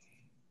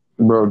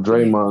 Bro,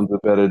 Draymond's a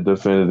better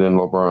defender than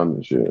LeBron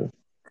this year.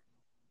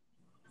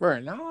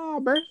 Bro, nah,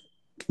 bro.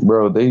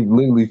 Bro, they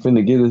literally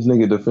finna get this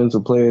nigga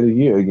defensive player of the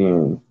year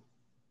again.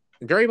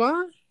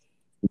 Draymond?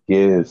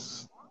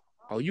 Yes.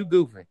 Oh, you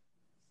goofing.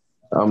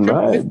 I'm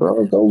not,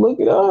 bro. Go look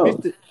it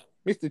up.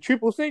 Mr.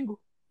 Triple Single.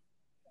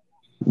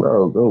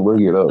 Bro, go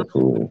look it up,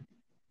 fool.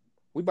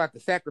 We about to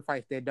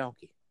sacrifice that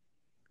donkey.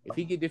 If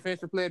he get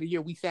defensive player of the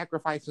year, we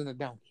sacrificing the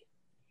donkey.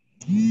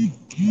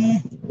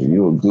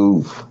 You a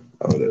goof.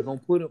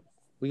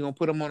 We gonna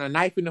put him on a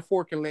knife and a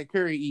fork and let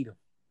Curry eat him.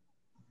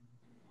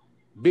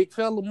 Big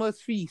fella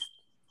must feast.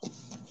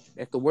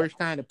 That's the worst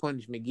kind of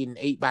punishment, getting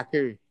ate by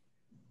Curry.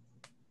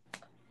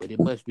 But it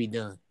must be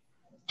done.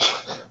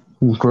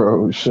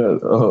 Bro,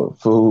 shut up,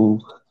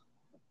 fool.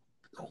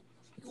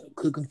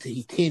 Cook him till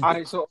he tender. All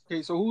right, so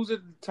who's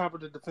at the top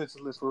of the defensive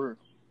list for real?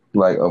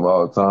 Like of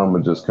all time or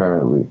just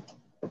currently?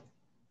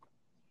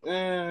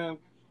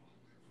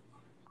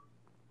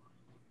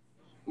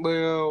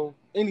 Well,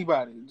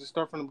 anybody. Just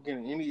start from the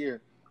beginning. Any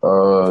year.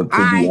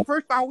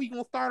 First of all, we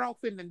gonna start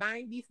off in the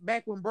 90s,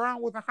 back when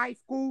Bron was in high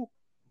school.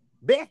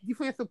 Best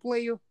defensive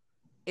player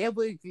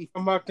ever existed.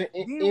 I'm about the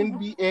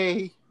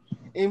NBA.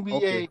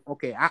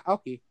 Okay.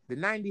 The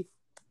 90s.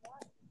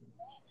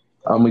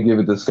 I'm gonna give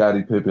it to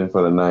Scottie Pippen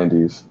for the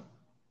 90s.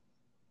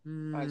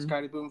 All right,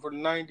 Scottie Pippen for the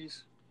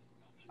 90s.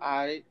 All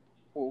right.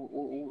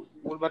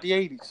 What about the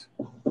 80s?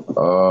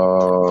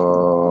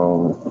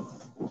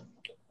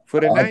 For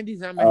the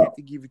 90s, I'm gonna have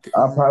to give it to.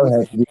 I'll probably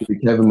have to give it to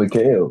Kevin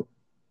McHale.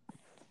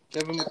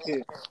 Kevin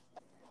McHale.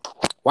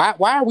 Why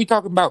are we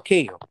talking about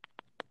Kale?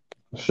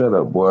 Shut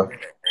up, boy.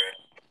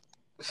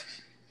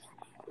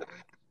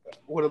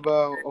 What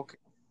about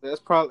that's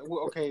probably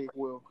okay.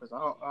 Well, because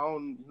I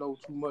don't know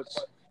too much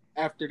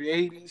after the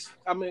 80s.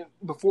 I mean,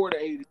 before the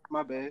 80s.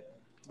 My bad.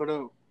 But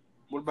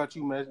what about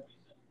you, Magic?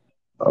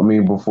 I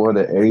mean, before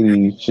the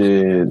 '80s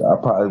shit, I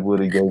probably would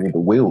have gave it to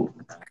Wilt.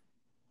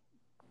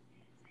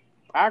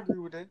 I agree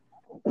with that.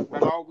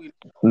 But all we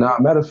Nah,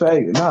 matter of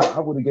fact, I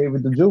would have gave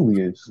it to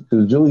Julius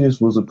because Julius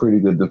was a pretty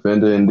good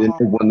defender, and then yeah,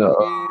 they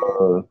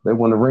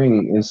won the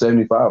ring in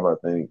 '75, I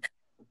think.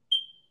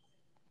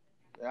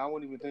 I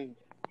wouldn't even think.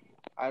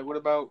 All right, what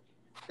about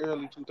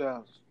early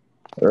 2000s?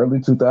 Early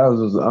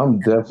 2000s, I'm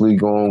definitely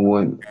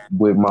going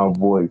with my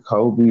boy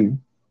Kobe,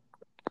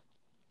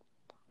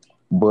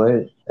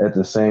 but at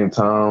the same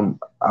time,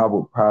 I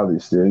would probably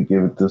still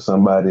give it to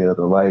somebody of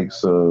the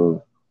likes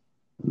of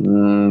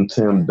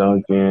Tim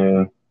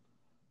Duncan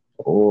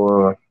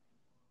or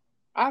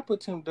I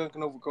put Tim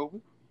Duncan over Kobe.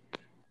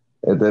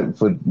 at that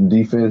for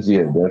defense.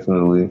 Yeah,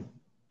 definitely.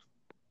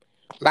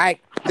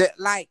 Like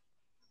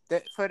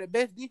for the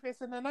best defense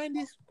in the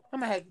 90s, I'm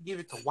gonna have to give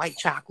it to White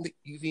Chocolate.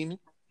 You feel me?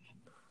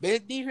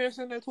 Best defense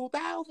in the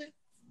 2000s,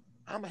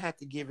 I'm gonna have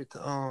to give it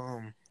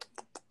to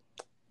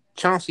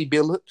Chauncey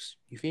Billups.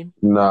 You feel me?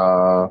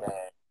 Nah,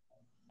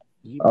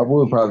 I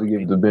would probably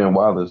give it to Ben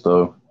Wallace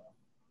though.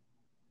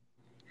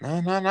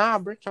 Nah,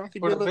 bro. Chauncey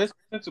For the Billups. best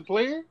defensive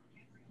player?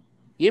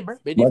 Yeah, bro.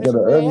 Best Like in the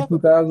defensive player early ever.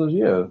 2000s,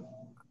 yeah.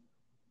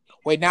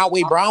 Wait,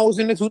 Brown was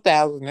in the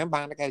 2000s. Then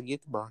I gotta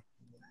get to Brown.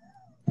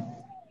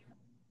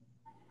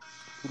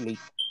 Too late.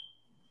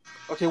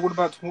 Okay, what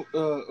about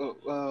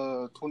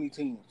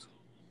 2010s?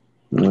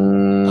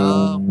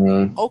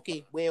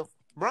 Okay, well,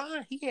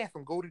 Brown, he had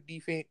some go to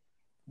defense,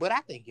 but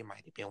I think it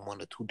might have been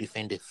one or two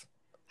defenders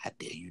out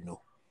there, you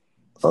know.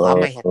 So I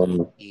might have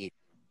to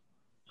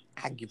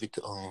I give it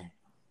to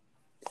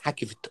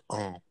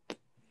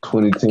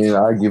 2010,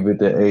 I give it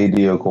to AD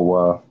or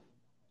Kawhi.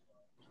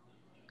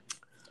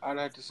 I'd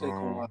have to say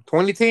Kawhi.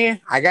 2010,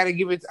 I gotta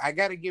give it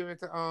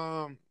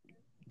to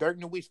Dirk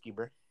Nowitzki,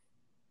 bro.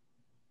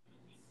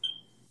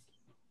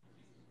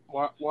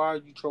 Why are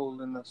you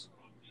trolling us?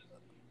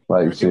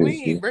 Like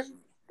seriously, bro.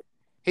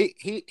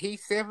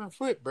 He's 7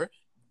 foot, bro.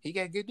 He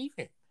got good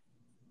defense,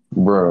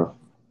 bro.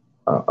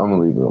 I'm gonna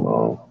leave it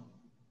alone.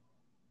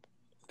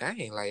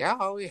 Dang, like y'all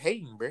always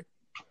hating, bro.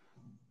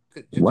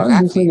 Why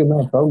is this nigga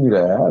not throw me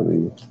the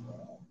alley?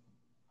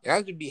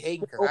 Y'all just be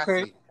hating because I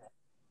see it.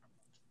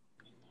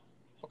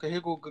 Okay,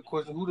 here go a good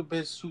question. Who the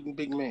best shooting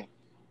big man?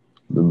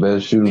 The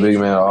best shooting big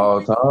man of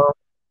all time?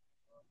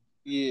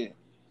 Yeah.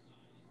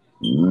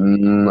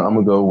 I'm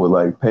gonna go with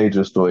like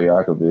Peja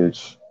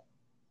Stojakovic.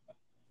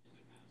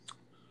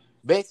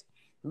 Best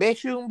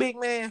shooting big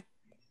man.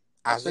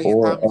 Isaiah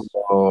Thomas.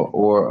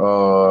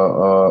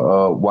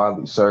 Or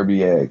Wally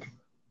Serbiak.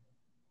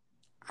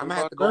 I'm gonna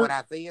have to go with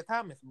Isaiah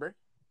Thomas, bro.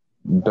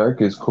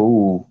 Dirk is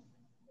cool.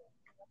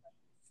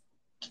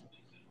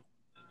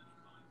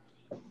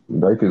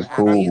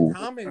 Isaiah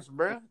Thomas,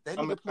 bro. That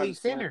nigga play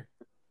center.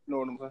 You know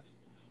what I'm saying?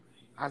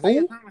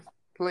 Isaiah Thomas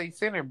played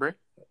center, bro.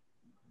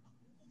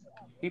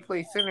 He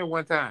played center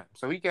one time,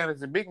 so he counted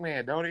as a big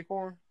man, don't he,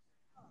 Corn?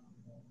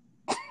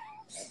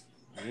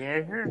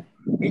 Yeah, sure.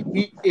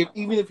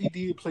 Even if he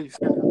did play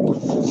center,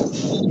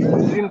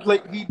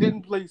 he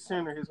didn't play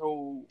center his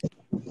whole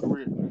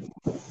career.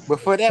 But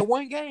for that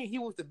one game, he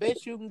was the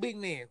best shooting big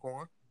man,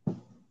 Corn.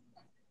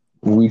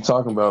 We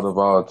talking about of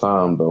all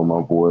time, though,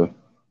 my boy.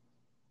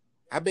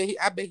 I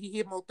bet he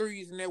hit more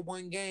threes in that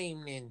one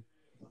game than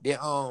the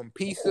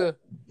piece of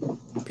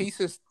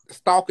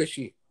stalker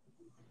shit.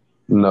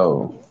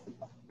 No.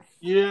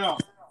 Yeah.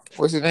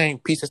 What's his name?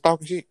 Piece of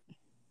stalker shit.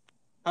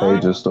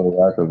 Peja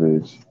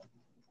Stojakovic.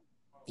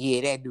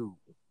 Yeah, that dude.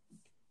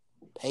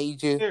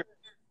 Peja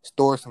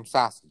store some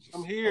sausages.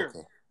 I'm here.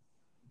 Okay.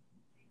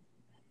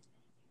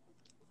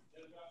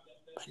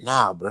 But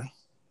nah, bro.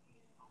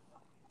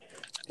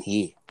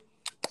 Yeah.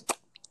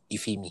 You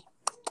feel me?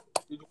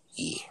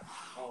 Yeah.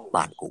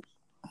 Bronco.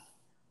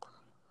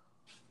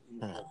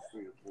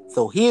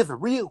 So here's a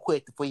real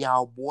question for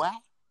y'all, boy.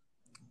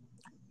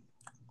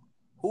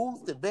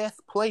 Who's the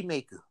best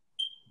playmaker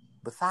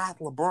besides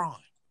LeBron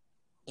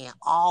in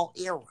all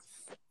eras?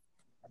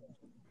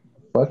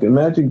 Fucking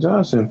Magic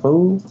Johnson,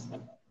 fool.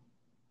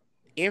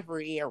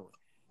 Every era.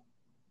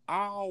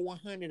 All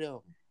 100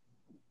 of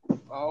them.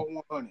 All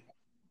 100.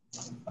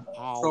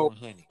 All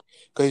 100.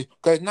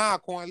 Cause now,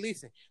 Corn,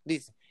 listen.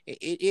 It's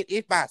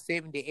about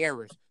 70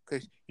 eras.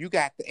 Cause you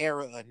got the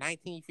era of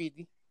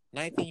 1950,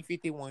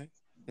 1951,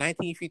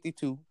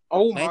 1952,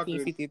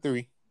 1953.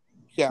 You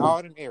got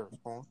all them eras,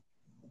 Corn.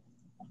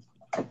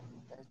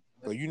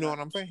 So you know what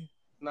I'm saying?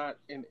 Not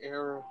an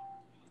era.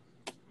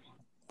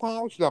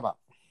 Corn, what you talking about?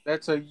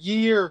 That's a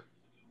year.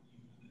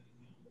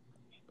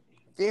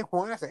 Yeah,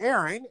 Corn, that's an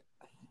era, ain't it?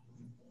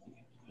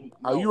 No.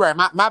 Oh, you right.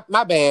 My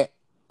bad.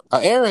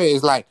 An era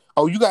is like,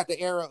 you got the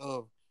era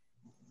of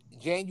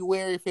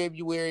January,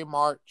 February,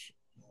 March.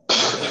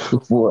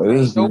 Boy,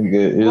 this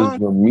nigga is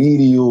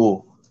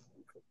remedial.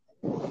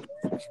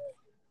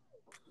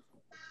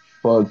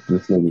 Fuck,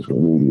 this nigga's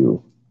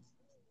remedial.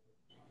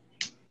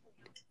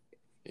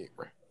 Yeah,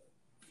 bro.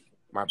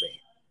 My bad.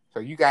 So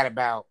you got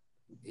about,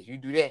 if you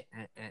do that,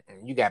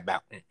 you got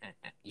about,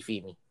 you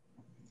feel me?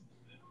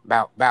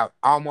 about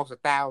almost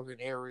 1,000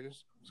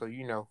 errors. So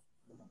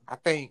I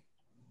think.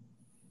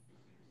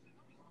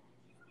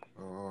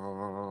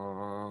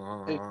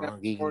 It's not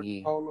for the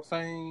Yeah. Hall of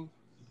Fame,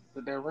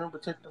 that rim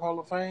protector Hall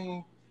of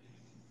Fame.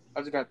 I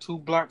just got 2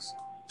 blocks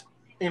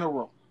in a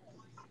row.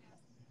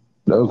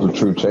 That was a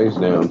true chase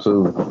down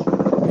too.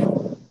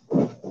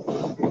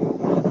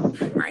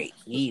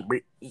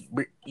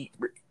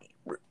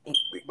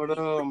 But I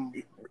don't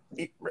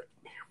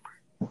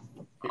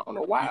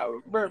know why,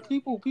 bro.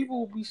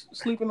 People be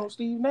sleeping on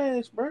Steve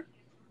Nash, bro.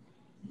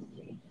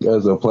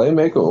 As a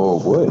playmaker or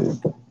what?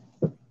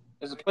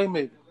 As a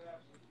playmaker.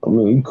 I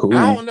mean, he cool.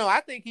 I don't know.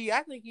 I think he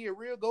a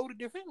real go-to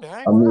defender. I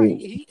ain't I gonna lie. mean,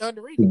 He to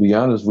underrated. be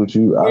honest with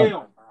you,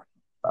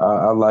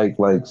 I like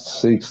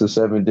 6 or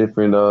 7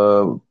 different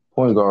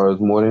point guards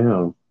more than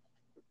him.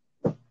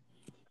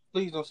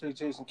 Please don't say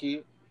Jason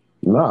Kidd.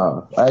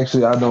 Nah,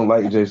 actually, I don't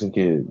like Jason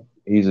Kidd.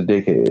 He's a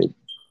dickhead.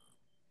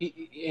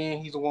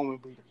 And he's a woman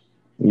beater.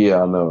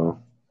 Yeah, I know.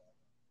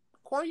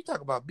 Quan, you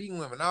talk about beating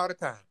women all the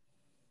time.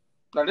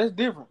 Now that's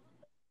different.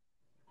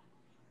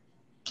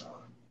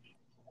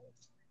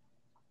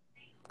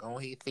 Go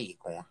ahead, say it,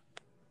 Quan.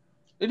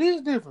 It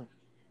is different.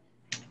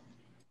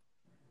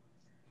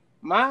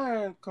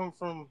 Mine come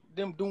from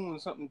them doing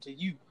something to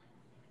you.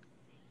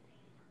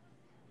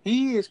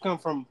 He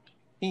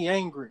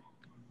angry,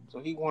 so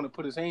he want to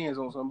put his hands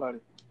on somebody.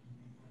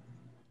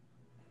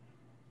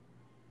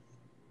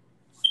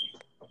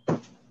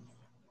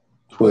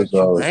 But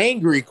you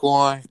angry,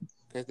 Quan,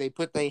 because they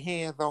put their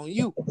hands on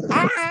you.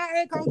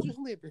 That coach is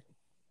slipping.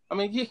 I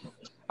mean, yeah.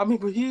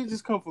 But he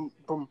just come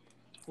from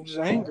just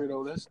anger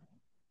though. That's.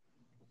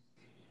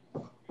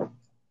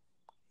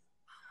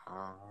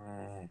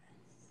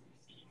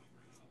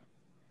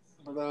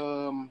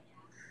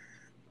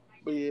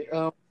 But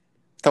yeah,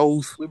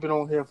 Toes. we've been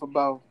on here for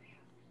about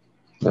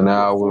an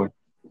hour.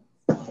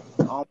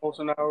 Almost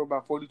an hour,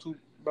 about 42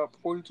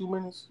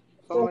 minutes,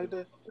 something like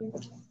that.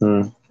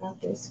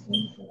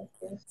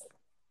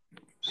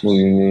 What do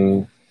you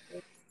mean?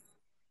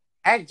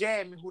 Ask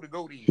Jasmine who the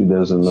GOAT is. She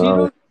doesn't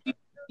know. She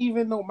don't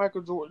even know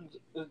Michael Jordan,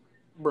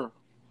 bro.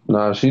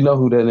 Nah, she know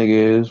who that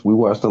nigga is. We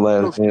watched The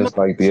Last Dance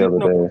the other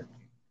day.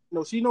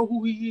 No, she know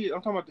who he is.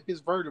 I'm talking about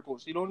his vertical.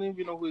 She don't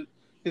even know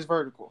his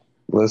vertical.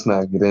 Let's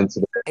not get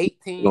into that.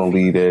 18. We're gonna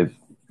leave that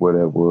where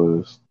that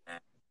was.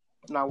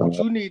 Now, what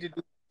you need to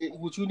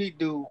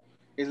do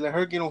is let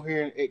her get on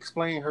here and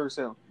explain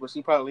herself. But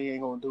she probably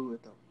ain't gonna do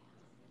it though.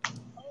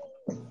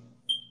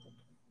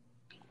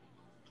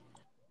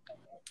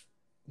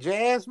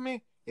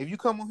 Jasmine, if you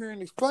come on here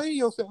and explain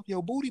yourself,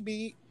 your booty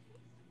big.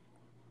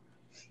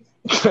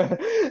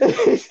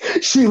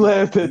 She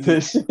laughed at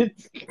that shit.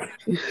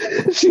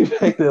 She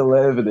back there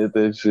laughing at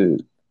that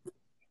shit.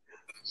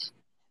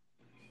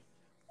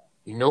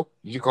 You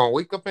gonna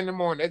wake up in the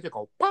morning, that's just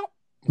gonna pop.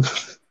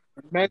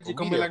 Magic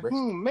gonna be like,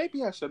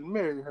 maybe I should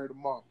marry her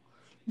tomorrow.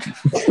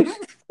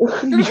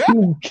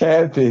 You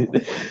capping.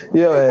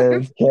 Yo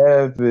ass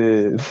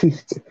capping.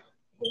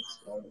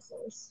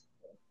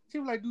 She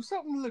was like, do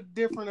something look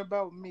different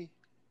about me.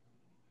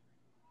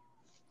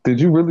 Did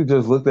you really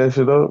just look that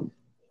shit up?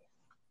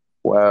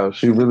 Wow,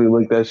 she really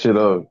looked that shit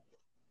up.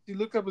 She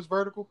looked up his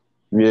vertical?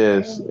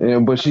 Yes,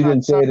 but she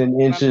didn't say it in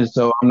inches,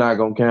 so I'm not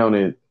gonna count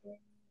it.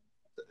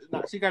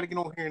 Nah, she got to get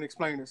on here and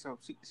explain herself.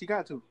 She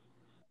got to.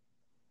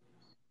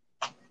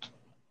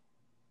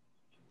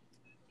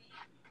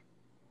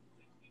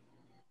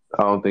 I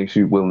don't think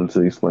she's willing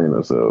to explain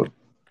herself.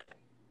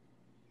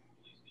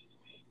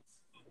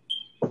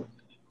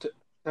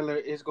 Tell her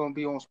it's gonna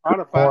be on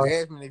Spotify.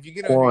 Jasmine, if you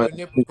get on here, your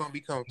nipple's gonna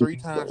become 3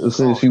 times as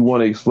Since you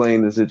want to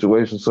explain the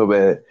situation so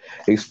bad,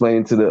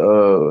 explain to the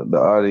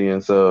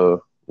audience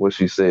what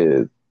she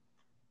said.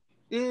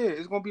 Yeah,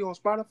 it's gonna be on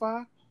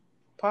Spotify,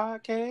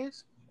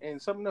 podcast,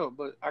 and something else.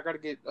 But I gotta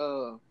get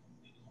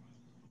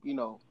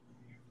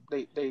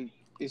they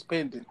it's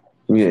pending.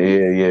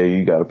 Yeah.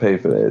 You gotta pay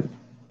for that.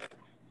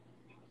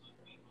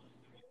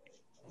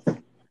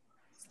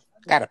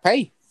 Gotta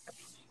pay.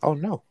 Oh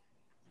no.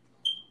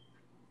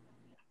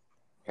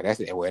 That's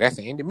it. Well, that's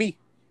the end of me.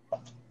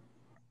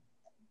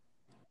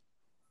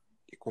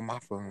 Get with my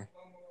phone.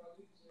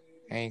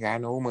 I ain't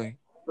got no money.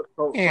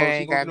 So I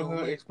ain't got no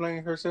money.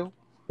 Explain herself.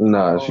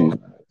 Nah,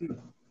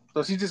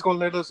 So she's just gonna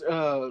let us,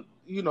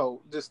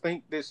 just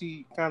think that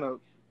she kind of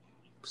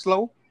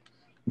slow.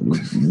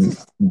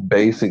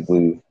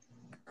 Basically.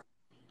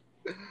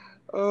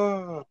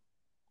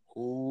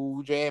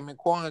 Jam and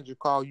Quan just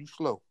call you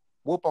slow.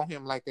 Whoop on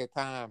him like that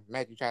time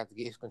Magic tried to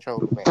get his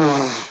controller back.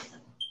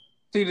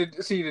 See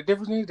the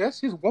difference is that's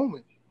his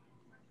woman.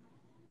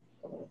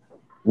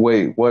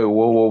 Wait,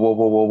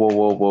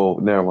 whoa.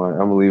 Never mind. I'm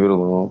gonna leave it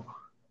alone.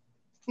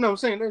 No, I'm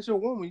saying that's your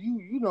woman.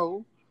 You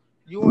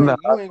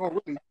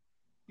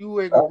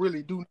ain't gonna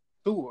really do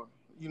to her,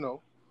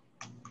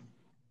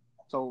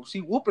 So she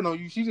whooping on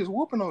you. She just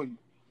whooping on you.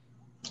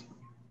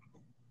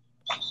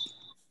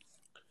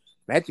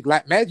 Magic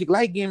like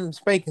giving him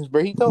spankings,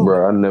 bro. He told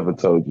bro, I never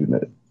told you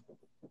that.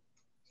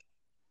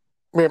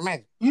 Bro,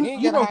 Magic,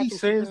 he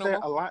says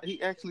that a lot.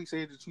 He actually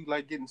said that you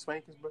like getting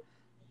spankings, bro.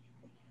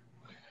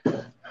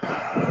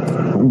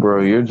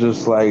 Bro, you're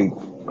just like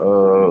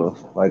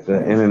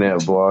an internet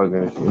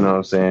blogger. You know what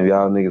I'm saying?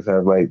 Y'all niggas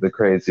have like the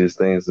craziest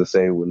things to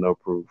say with no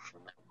proof.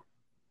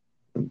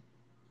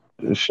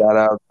 Shout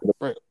out to the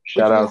Bro, what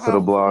shout you out to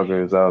the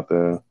hollering? bloggers out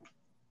there.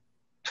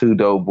 Two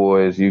dope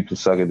boys, you can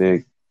suck a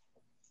dick.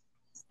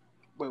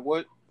 Wait,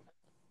 what?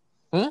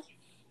 You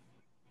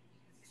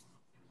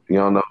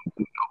don't know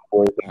two dope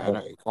boys. I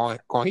know.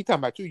 Quan, he talking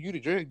about you. You the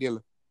drug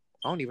dealer.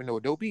 I don't even know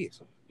what dope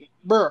is.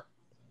 Bruh.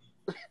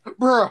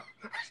 Bruh.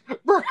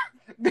 Bruh.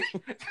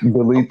 I'm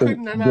Delete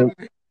cutting that out of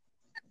there.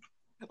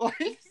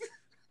 Like,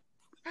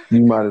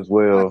 You might as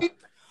well. like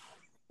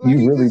You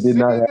he really just did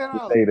not said have that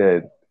to out. say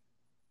that.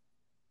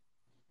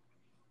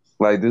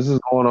 Like, this is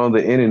going on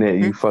the internet,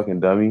 you fucking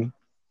dummy.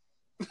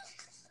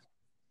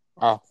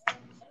 Oh.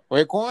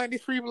 Well, Quan,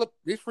 this free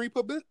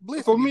publicity.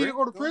 For me to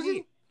bro. go to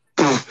prison?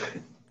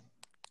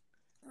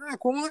 Nah,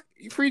 Quan,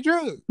 you free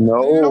drugs.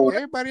 No,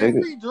 Everybody nigga.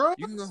 else. Free drugs?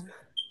 You can go.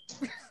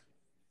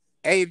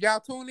 Hey, if y'all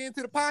tune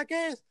into the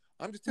podcast,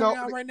 I'm just telling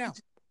y'all right now.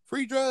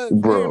 Free drugs for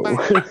Bro.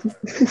 everybody.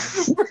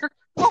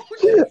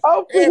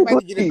 I'm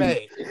Everybody get a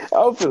bag.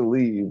 I'm finna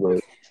leave, bro.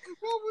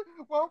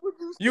 Why would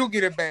you You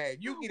get a bag.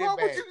 You get a Why would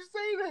bag. you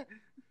say that?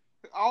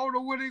 I don't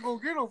know where they gonna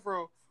get them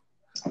from.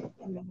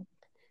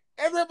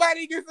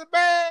 Everybody gets a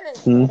bag.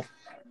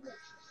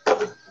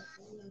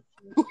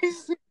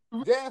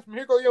 Jasmine,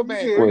 here go your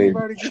bag. Yeah, Wait,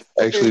 everybody gets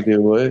actually did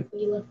what?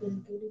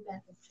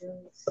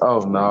 Oh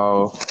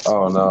no,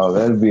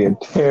 that'd be a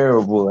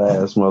terrible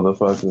ass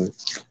motherfucker.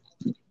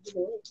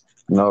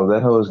 No,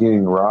 that hoe is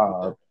getting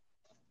robbed.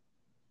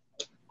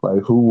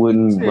 Like, who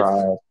wouldn't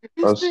rob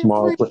a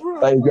small place?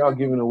 Like, if y'all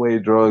giving away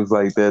drugs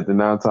like that, then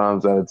 9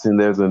 times out of 10,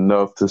 there's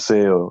enough to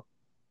sell.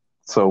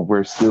 So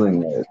we're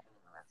stealing that.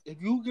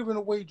 If you giving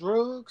away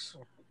drugs,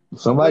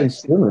 Somebody's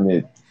stealing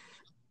it.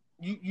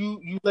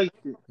 You laced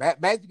it.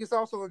 Magic is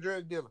also a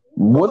drug dealer.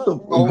 What the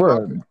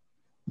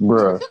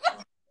bruh?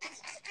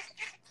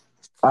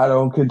 I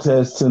don't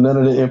contest to none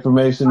of the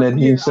information that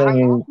he's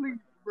saying.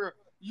 Bro,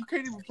 you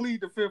can't even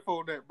plead the fifth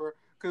on that, bro,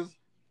 because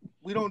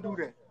we don't do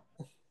that.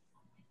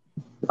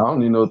 I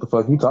don't even know what the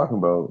fuck he talking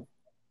about.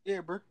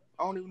 Yeah, bro.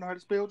 I don't even know how to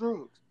spell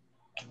drugs.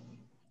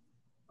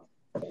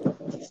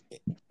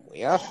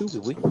 Y'all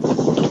stupid, we.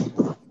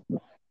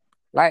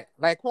 Like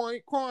Quan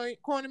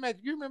and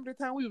Magic. You remember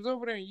the time we was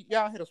over there and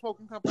y'all had a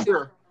smoking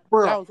competition?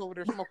 Bro. Y'all was over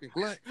there smoking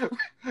blunt.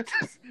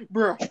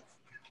 Bro.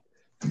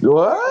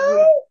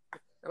 What?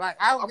 Like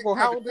y'all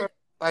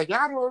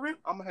know already.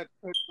 I'm gonna have to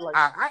cut. Like,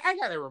 I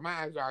gotta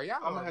remind y'all.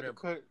 I'm gonna have to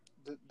cut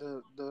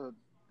the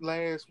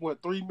last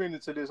 3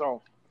 minutes of this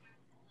off.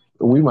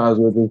 We might as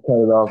well just cut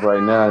it off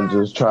right now and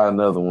just try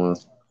another one.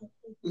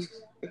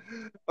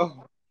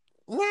 Oh.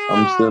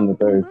 I'm still in the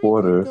third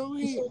quarter.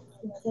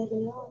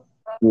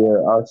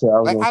 Yeah, I'll say I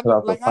was gonna cut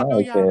off the podcast. I know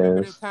y'all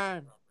remember that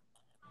time.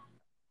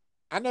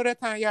 I know that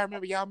time y'all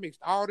remember y'all mixed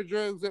all the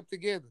drugs up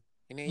together,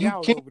 and then y'all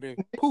was over there.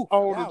 Poof,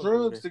 all the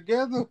drugs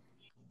together.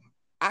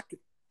 I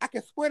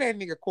can swear that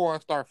nigga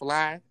Quan start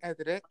flying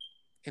after that,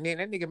 and then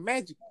that nigga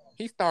Magic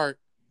he start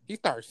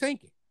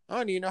sinking. I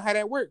don't even know how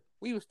that worked.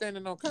 We was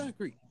standing on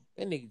concrete.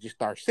 That nigga just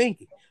start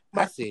sinking.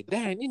 I said,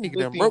 "Damn, this nigga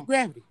done broke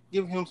gravity."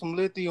 Give him some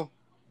lithium,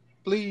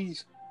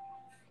 please.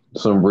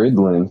 Some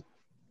Ritalin.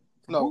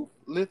 No,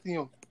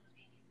 lithium.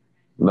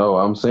 No,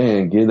 I'm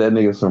saying give that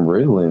nigga some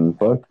Ritalin.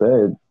 Fuck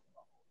that.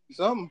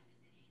 Something.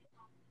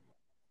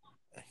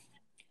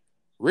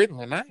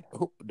 Ritalin,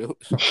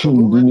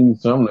 You need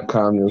something to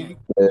calm your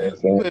ass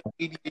down.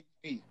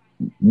 You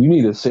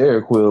need a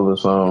Seroquel or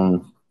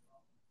something.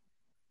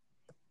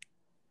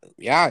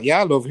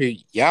 Y'all over here,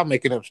 y'all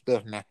making up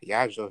stuff now.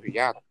 Y'all just over here,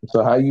 y'all.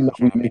 So how you know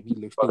we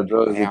making up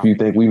drugs if you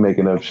think we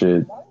making up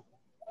shit?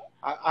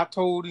 I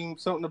told him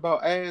something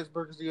about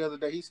Asperger's the other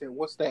day. He said,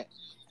 "What's that?"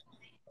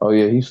 Oh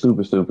yeah, he's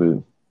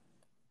stupid.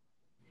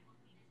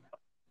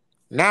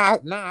 Nah.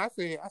 I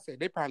said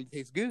they probably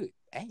taste good.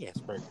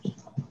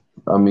 Asperger's.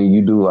 I mean,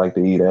 you do like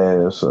to eat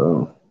ass,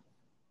 so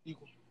you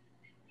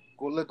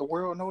go let the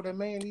world know that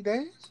man eat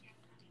ass.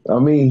 I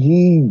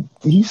mean,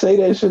 he say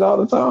that shit all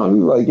the time.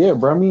 He's like, "Yeah,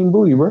 bro, I'm eating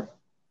booty, bro."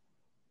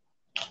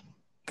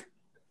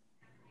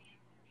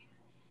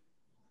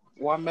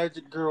 Why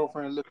Magic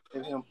girlfriend looking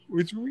at him?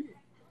 What you mean?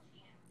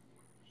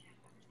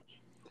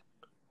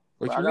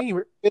 What you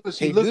mean?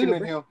 She looking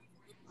at him.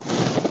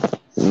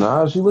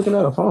 Nah, she looking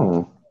at her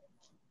phone.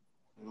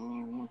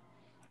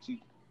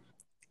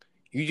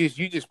 You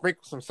just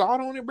sprinkle some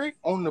salt on it, bro.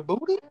 On the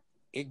booty?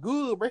 It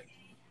good, bro.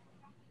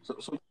 So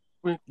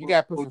you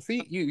gotta put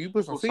some you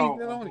put some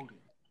seasoning on it.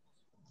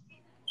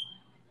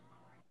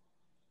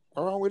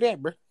 What's wrong with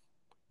that, bro?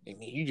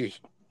 And then you just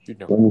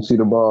let me see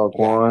the ball,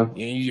 Quan.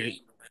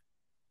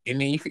 And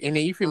then you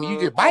feel me? You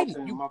just bite it.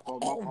 My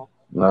fault.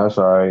 No, that's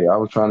all right. I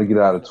was trying to get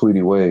out of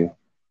Tweety way.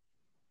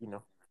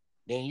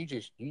 Then you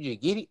just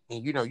get it,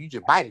 and you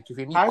just bite it. You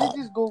feel me? How did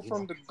this go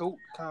from the goat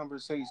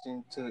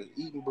conversation to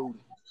eating booty?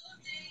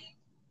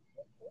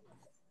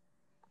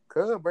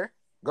 Cuz, bro.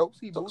 Goat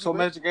see booty. So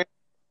Magic,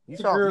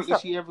 girl,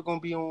 is she ever gonna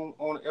be on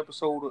an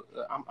episode?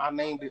 I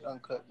named it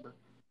Uncut, bro.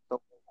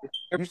 So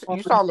You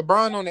saw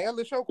LeBron on the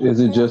Ellen show? Is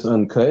it just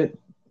uncut?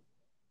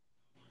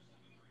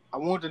 I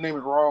want to name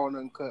it Raw and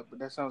Uncut, but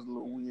that sounds a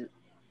little weird.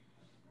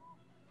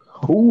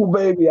 Ooh,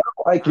 baby, I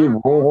like it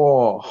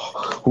raw.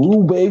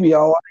 Ooh, baby, I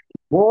like it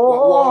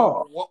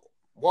raw.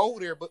 Whoa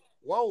there, but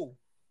whoa.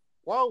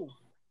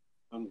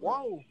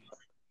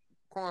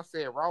 Quan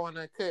said raw and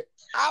uncut.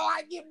 I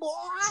like it, boy.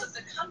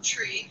 The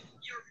country,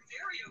 you're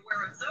very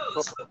aware of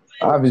those.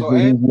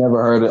 Obviously, he's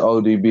never heard of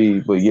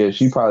ODB, but yeah,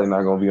 she probably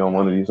not gonna be on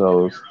one of these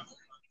hoes.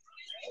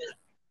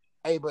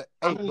 But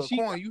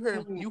Quan, you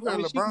heard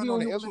LeBron on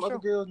the Ellen show? Other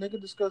girls, they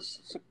can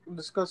discuss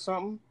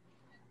something.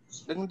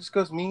 They can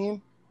discuss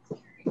men.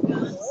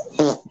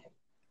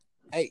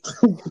 Hey,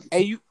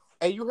 you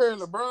heard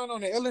LeBron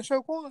on the Ellen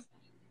show, Quan?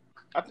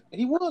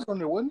 He was on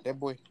there, wasn't he? That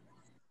boy.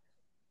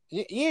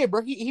 Yeah,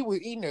 bro. He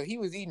was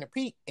eating a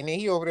peak, and then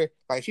he over there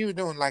like she was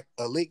doing like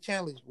a lick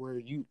challenge where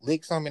you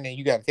lick something and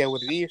you got to tell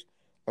what it is.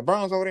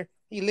 LeBron's over there.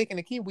 He licking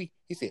the kiwi.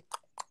 He said.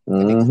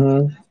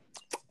 Mm-hmm.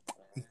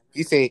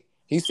 He said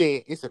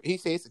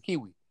it's a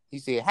kiwi. He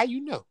said, how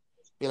you know?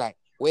 Be like,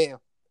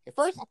 well, at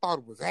first I thought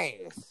it was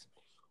ass,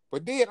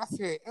 but then I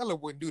said Ella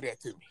wouldn't do that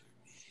to me.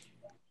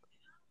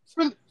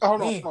 Really?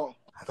 Hold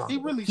on. He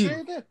really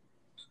said that?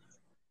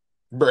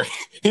 Bro,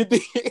 he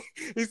did.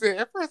 He said,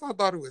 at first I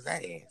thought it was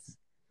ass,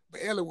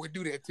 but Ella would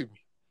do that to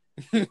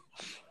me.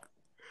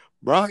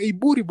 Bro, eat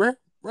booty, bro.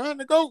 Run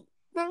the goat.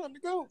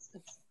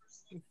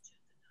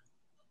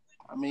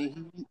 I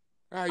mean,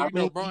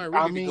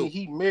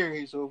 he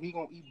married, so if he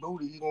gonna eat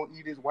booty, he gonna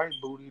eat his wife's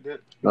booty.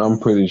 That I'm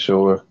pretty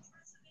sure.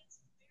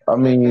 I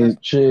mean,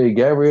 shit,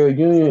 Gabrielle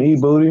Union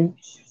eat booty.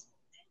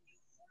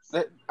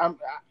 But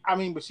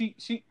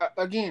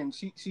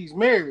she's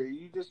married.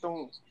 You just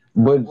don't.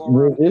 But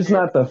it's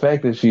not the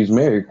fact that she's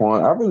married,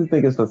 Quan. I really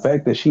think it's the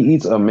fact that she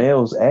eats a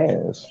male's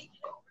ass,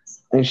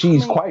 and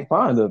she's quite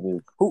fond of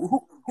it.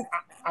 So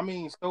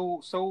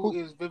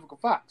is Vivica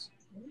Fox.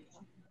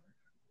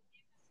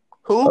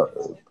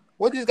 Who?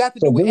 What this got to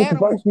do with Vivica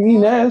animals? Fox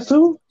eating ass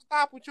too?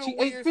 Stop with your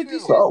weird 50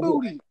 shit. Cent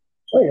booty.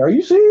 Wait, are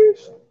you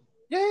serious?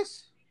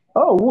 Yes.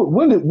 Oh,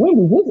 when did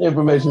this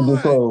information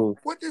disclose?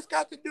 What this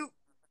got to do?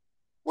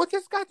 What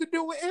this got to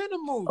do with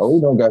animals? Oh,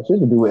 we don't got shit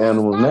to do with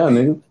animals now,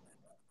 nigga.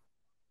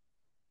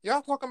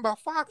 Y'all talking about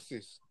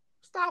foxes.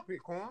 Stop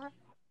it, Quan.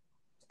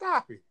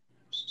 Stop it.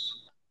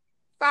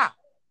 Stop.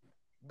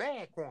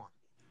 Bad, Quan.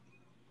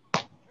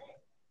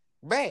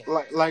 Bad.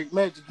 Like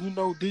Magic, you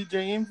know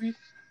DJ Envy?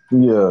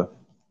 Yeah.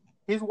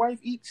 His wife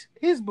eats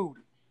his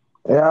booty.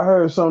 Yeah, I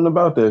heard something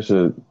about that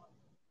shit.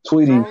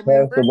 Tweety,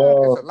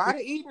 basketball. It's a lot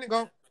of eating to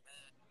go.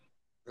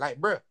 Like,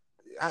 bro,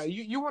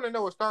 you want to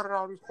know what started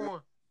all this, Quan?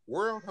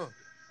 World hunger.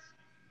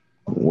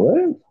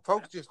 What?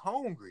 Folks just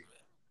hungry.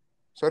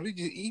 So they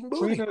just eating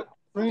booty.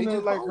 Trina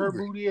like her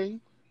booty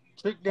ate.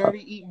 Trick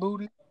Daddy eat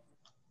booty.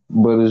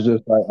 But it's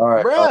just like, all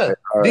right, bruh,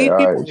 all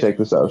right. Check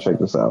this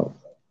out.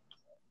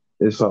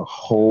 It's a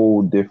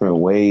whole different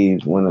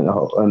ways when a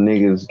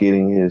nigga's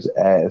getting his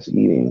ass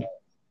eating.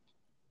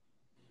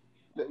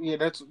 Yeah,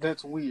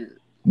 that's weird.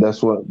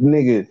 That's what,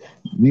 nigga,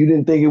 you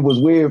didn't think it was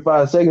weird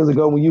 5 seconds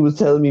ago when you was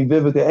telling me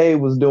Vivica A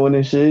was doing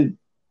this shit?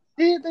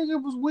 He didn't think it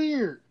was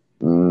weird.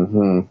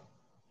 Mm-hmm.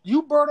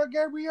 You brought up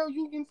Gabrielle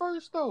Union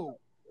first, though.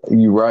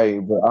 You're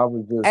right, but I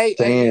was just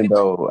saying,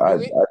 though, I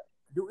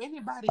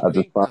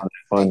just find it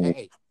funny.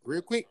 Hey,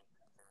 real quick,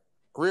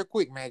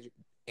 Magic,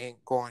 and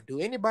going, do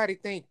anybody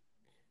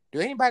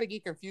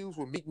get confused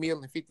with Meek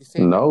Mill and 50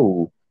 Cent?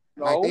 No.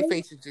 Like, they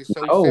faces just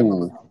so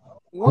similar.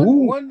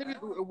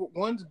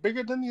 One's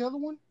bigger than the other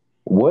one?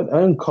 What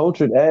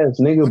uncultured ass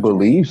nigga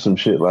believes some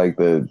shit like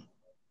that?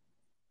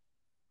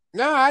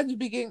 No, I just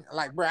be getting,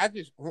 like, bro,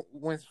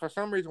 for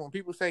some reason, when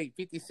people say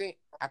 50 Cent,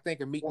 I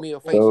think of Meek Mill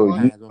face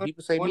sometimes. When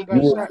people say Meek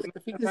Mill, I think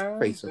of 50 Cent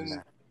face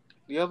sometimes.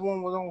 The other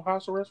one was on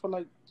house arrest for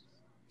like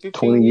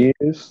 20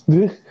 years.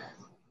 Dang,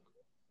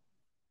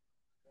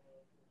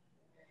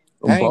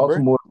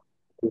 Baltimore.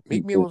 Bro.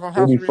 Meek Mill was on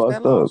house arrest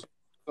that long.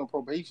 On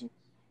probation.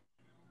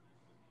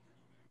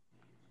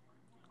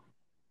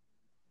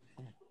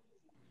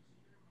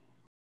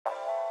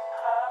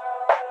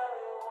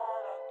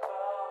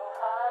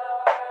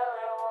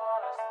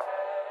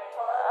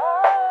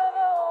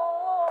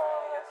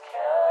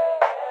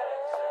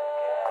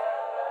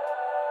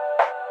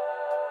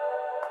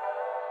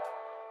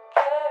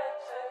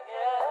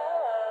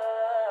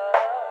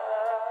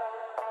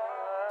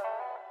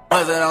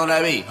 What's it on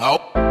that beat,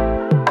 ho?